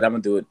post it, but I'm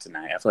going to do it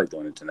tonight. I feel like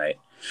doing it tonight.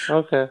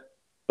 Okay.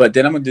 But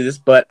then I'm going to do this.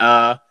 But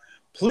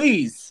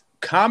please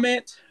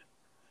comment.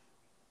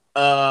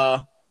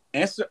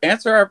 Answer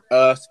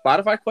our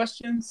Spotify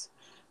questions.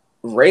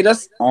 Rate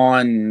us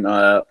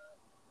on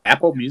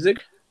Apple Music.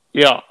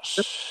 Yeah.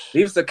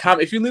 Leave us a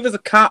comment. If you leave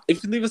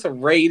us a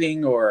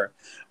rating or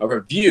a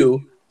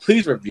review,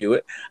 please review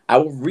it. I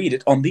will read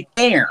it on the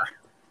air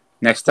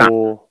next time.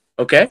 Cool.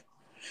 Okay?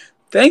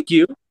 Thank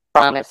you.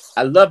 Promise.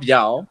 I love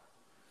y'all.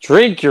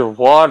 Drink your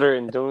water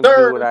and don't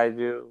do what I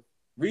do.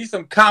 Read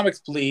some comics,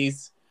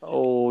 please.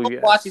 Oh,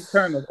 don't watch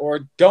Eternals or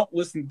don't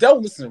listen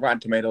to Rotten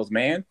Tomatoes,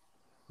 man.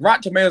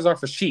 Rotten Tomatoes are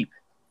for sheep.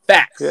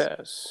 Facts.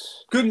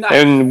 Yes. Good night.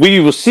 And we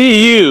will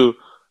see you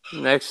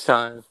next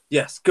time.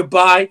 Yes.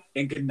 Goodbye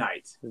and good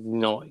night.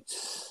 Night.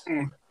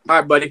 All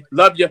right, buddy.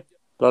 Love you.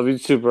 Love you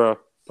too, bro.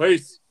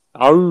 Peace.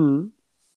 Arr.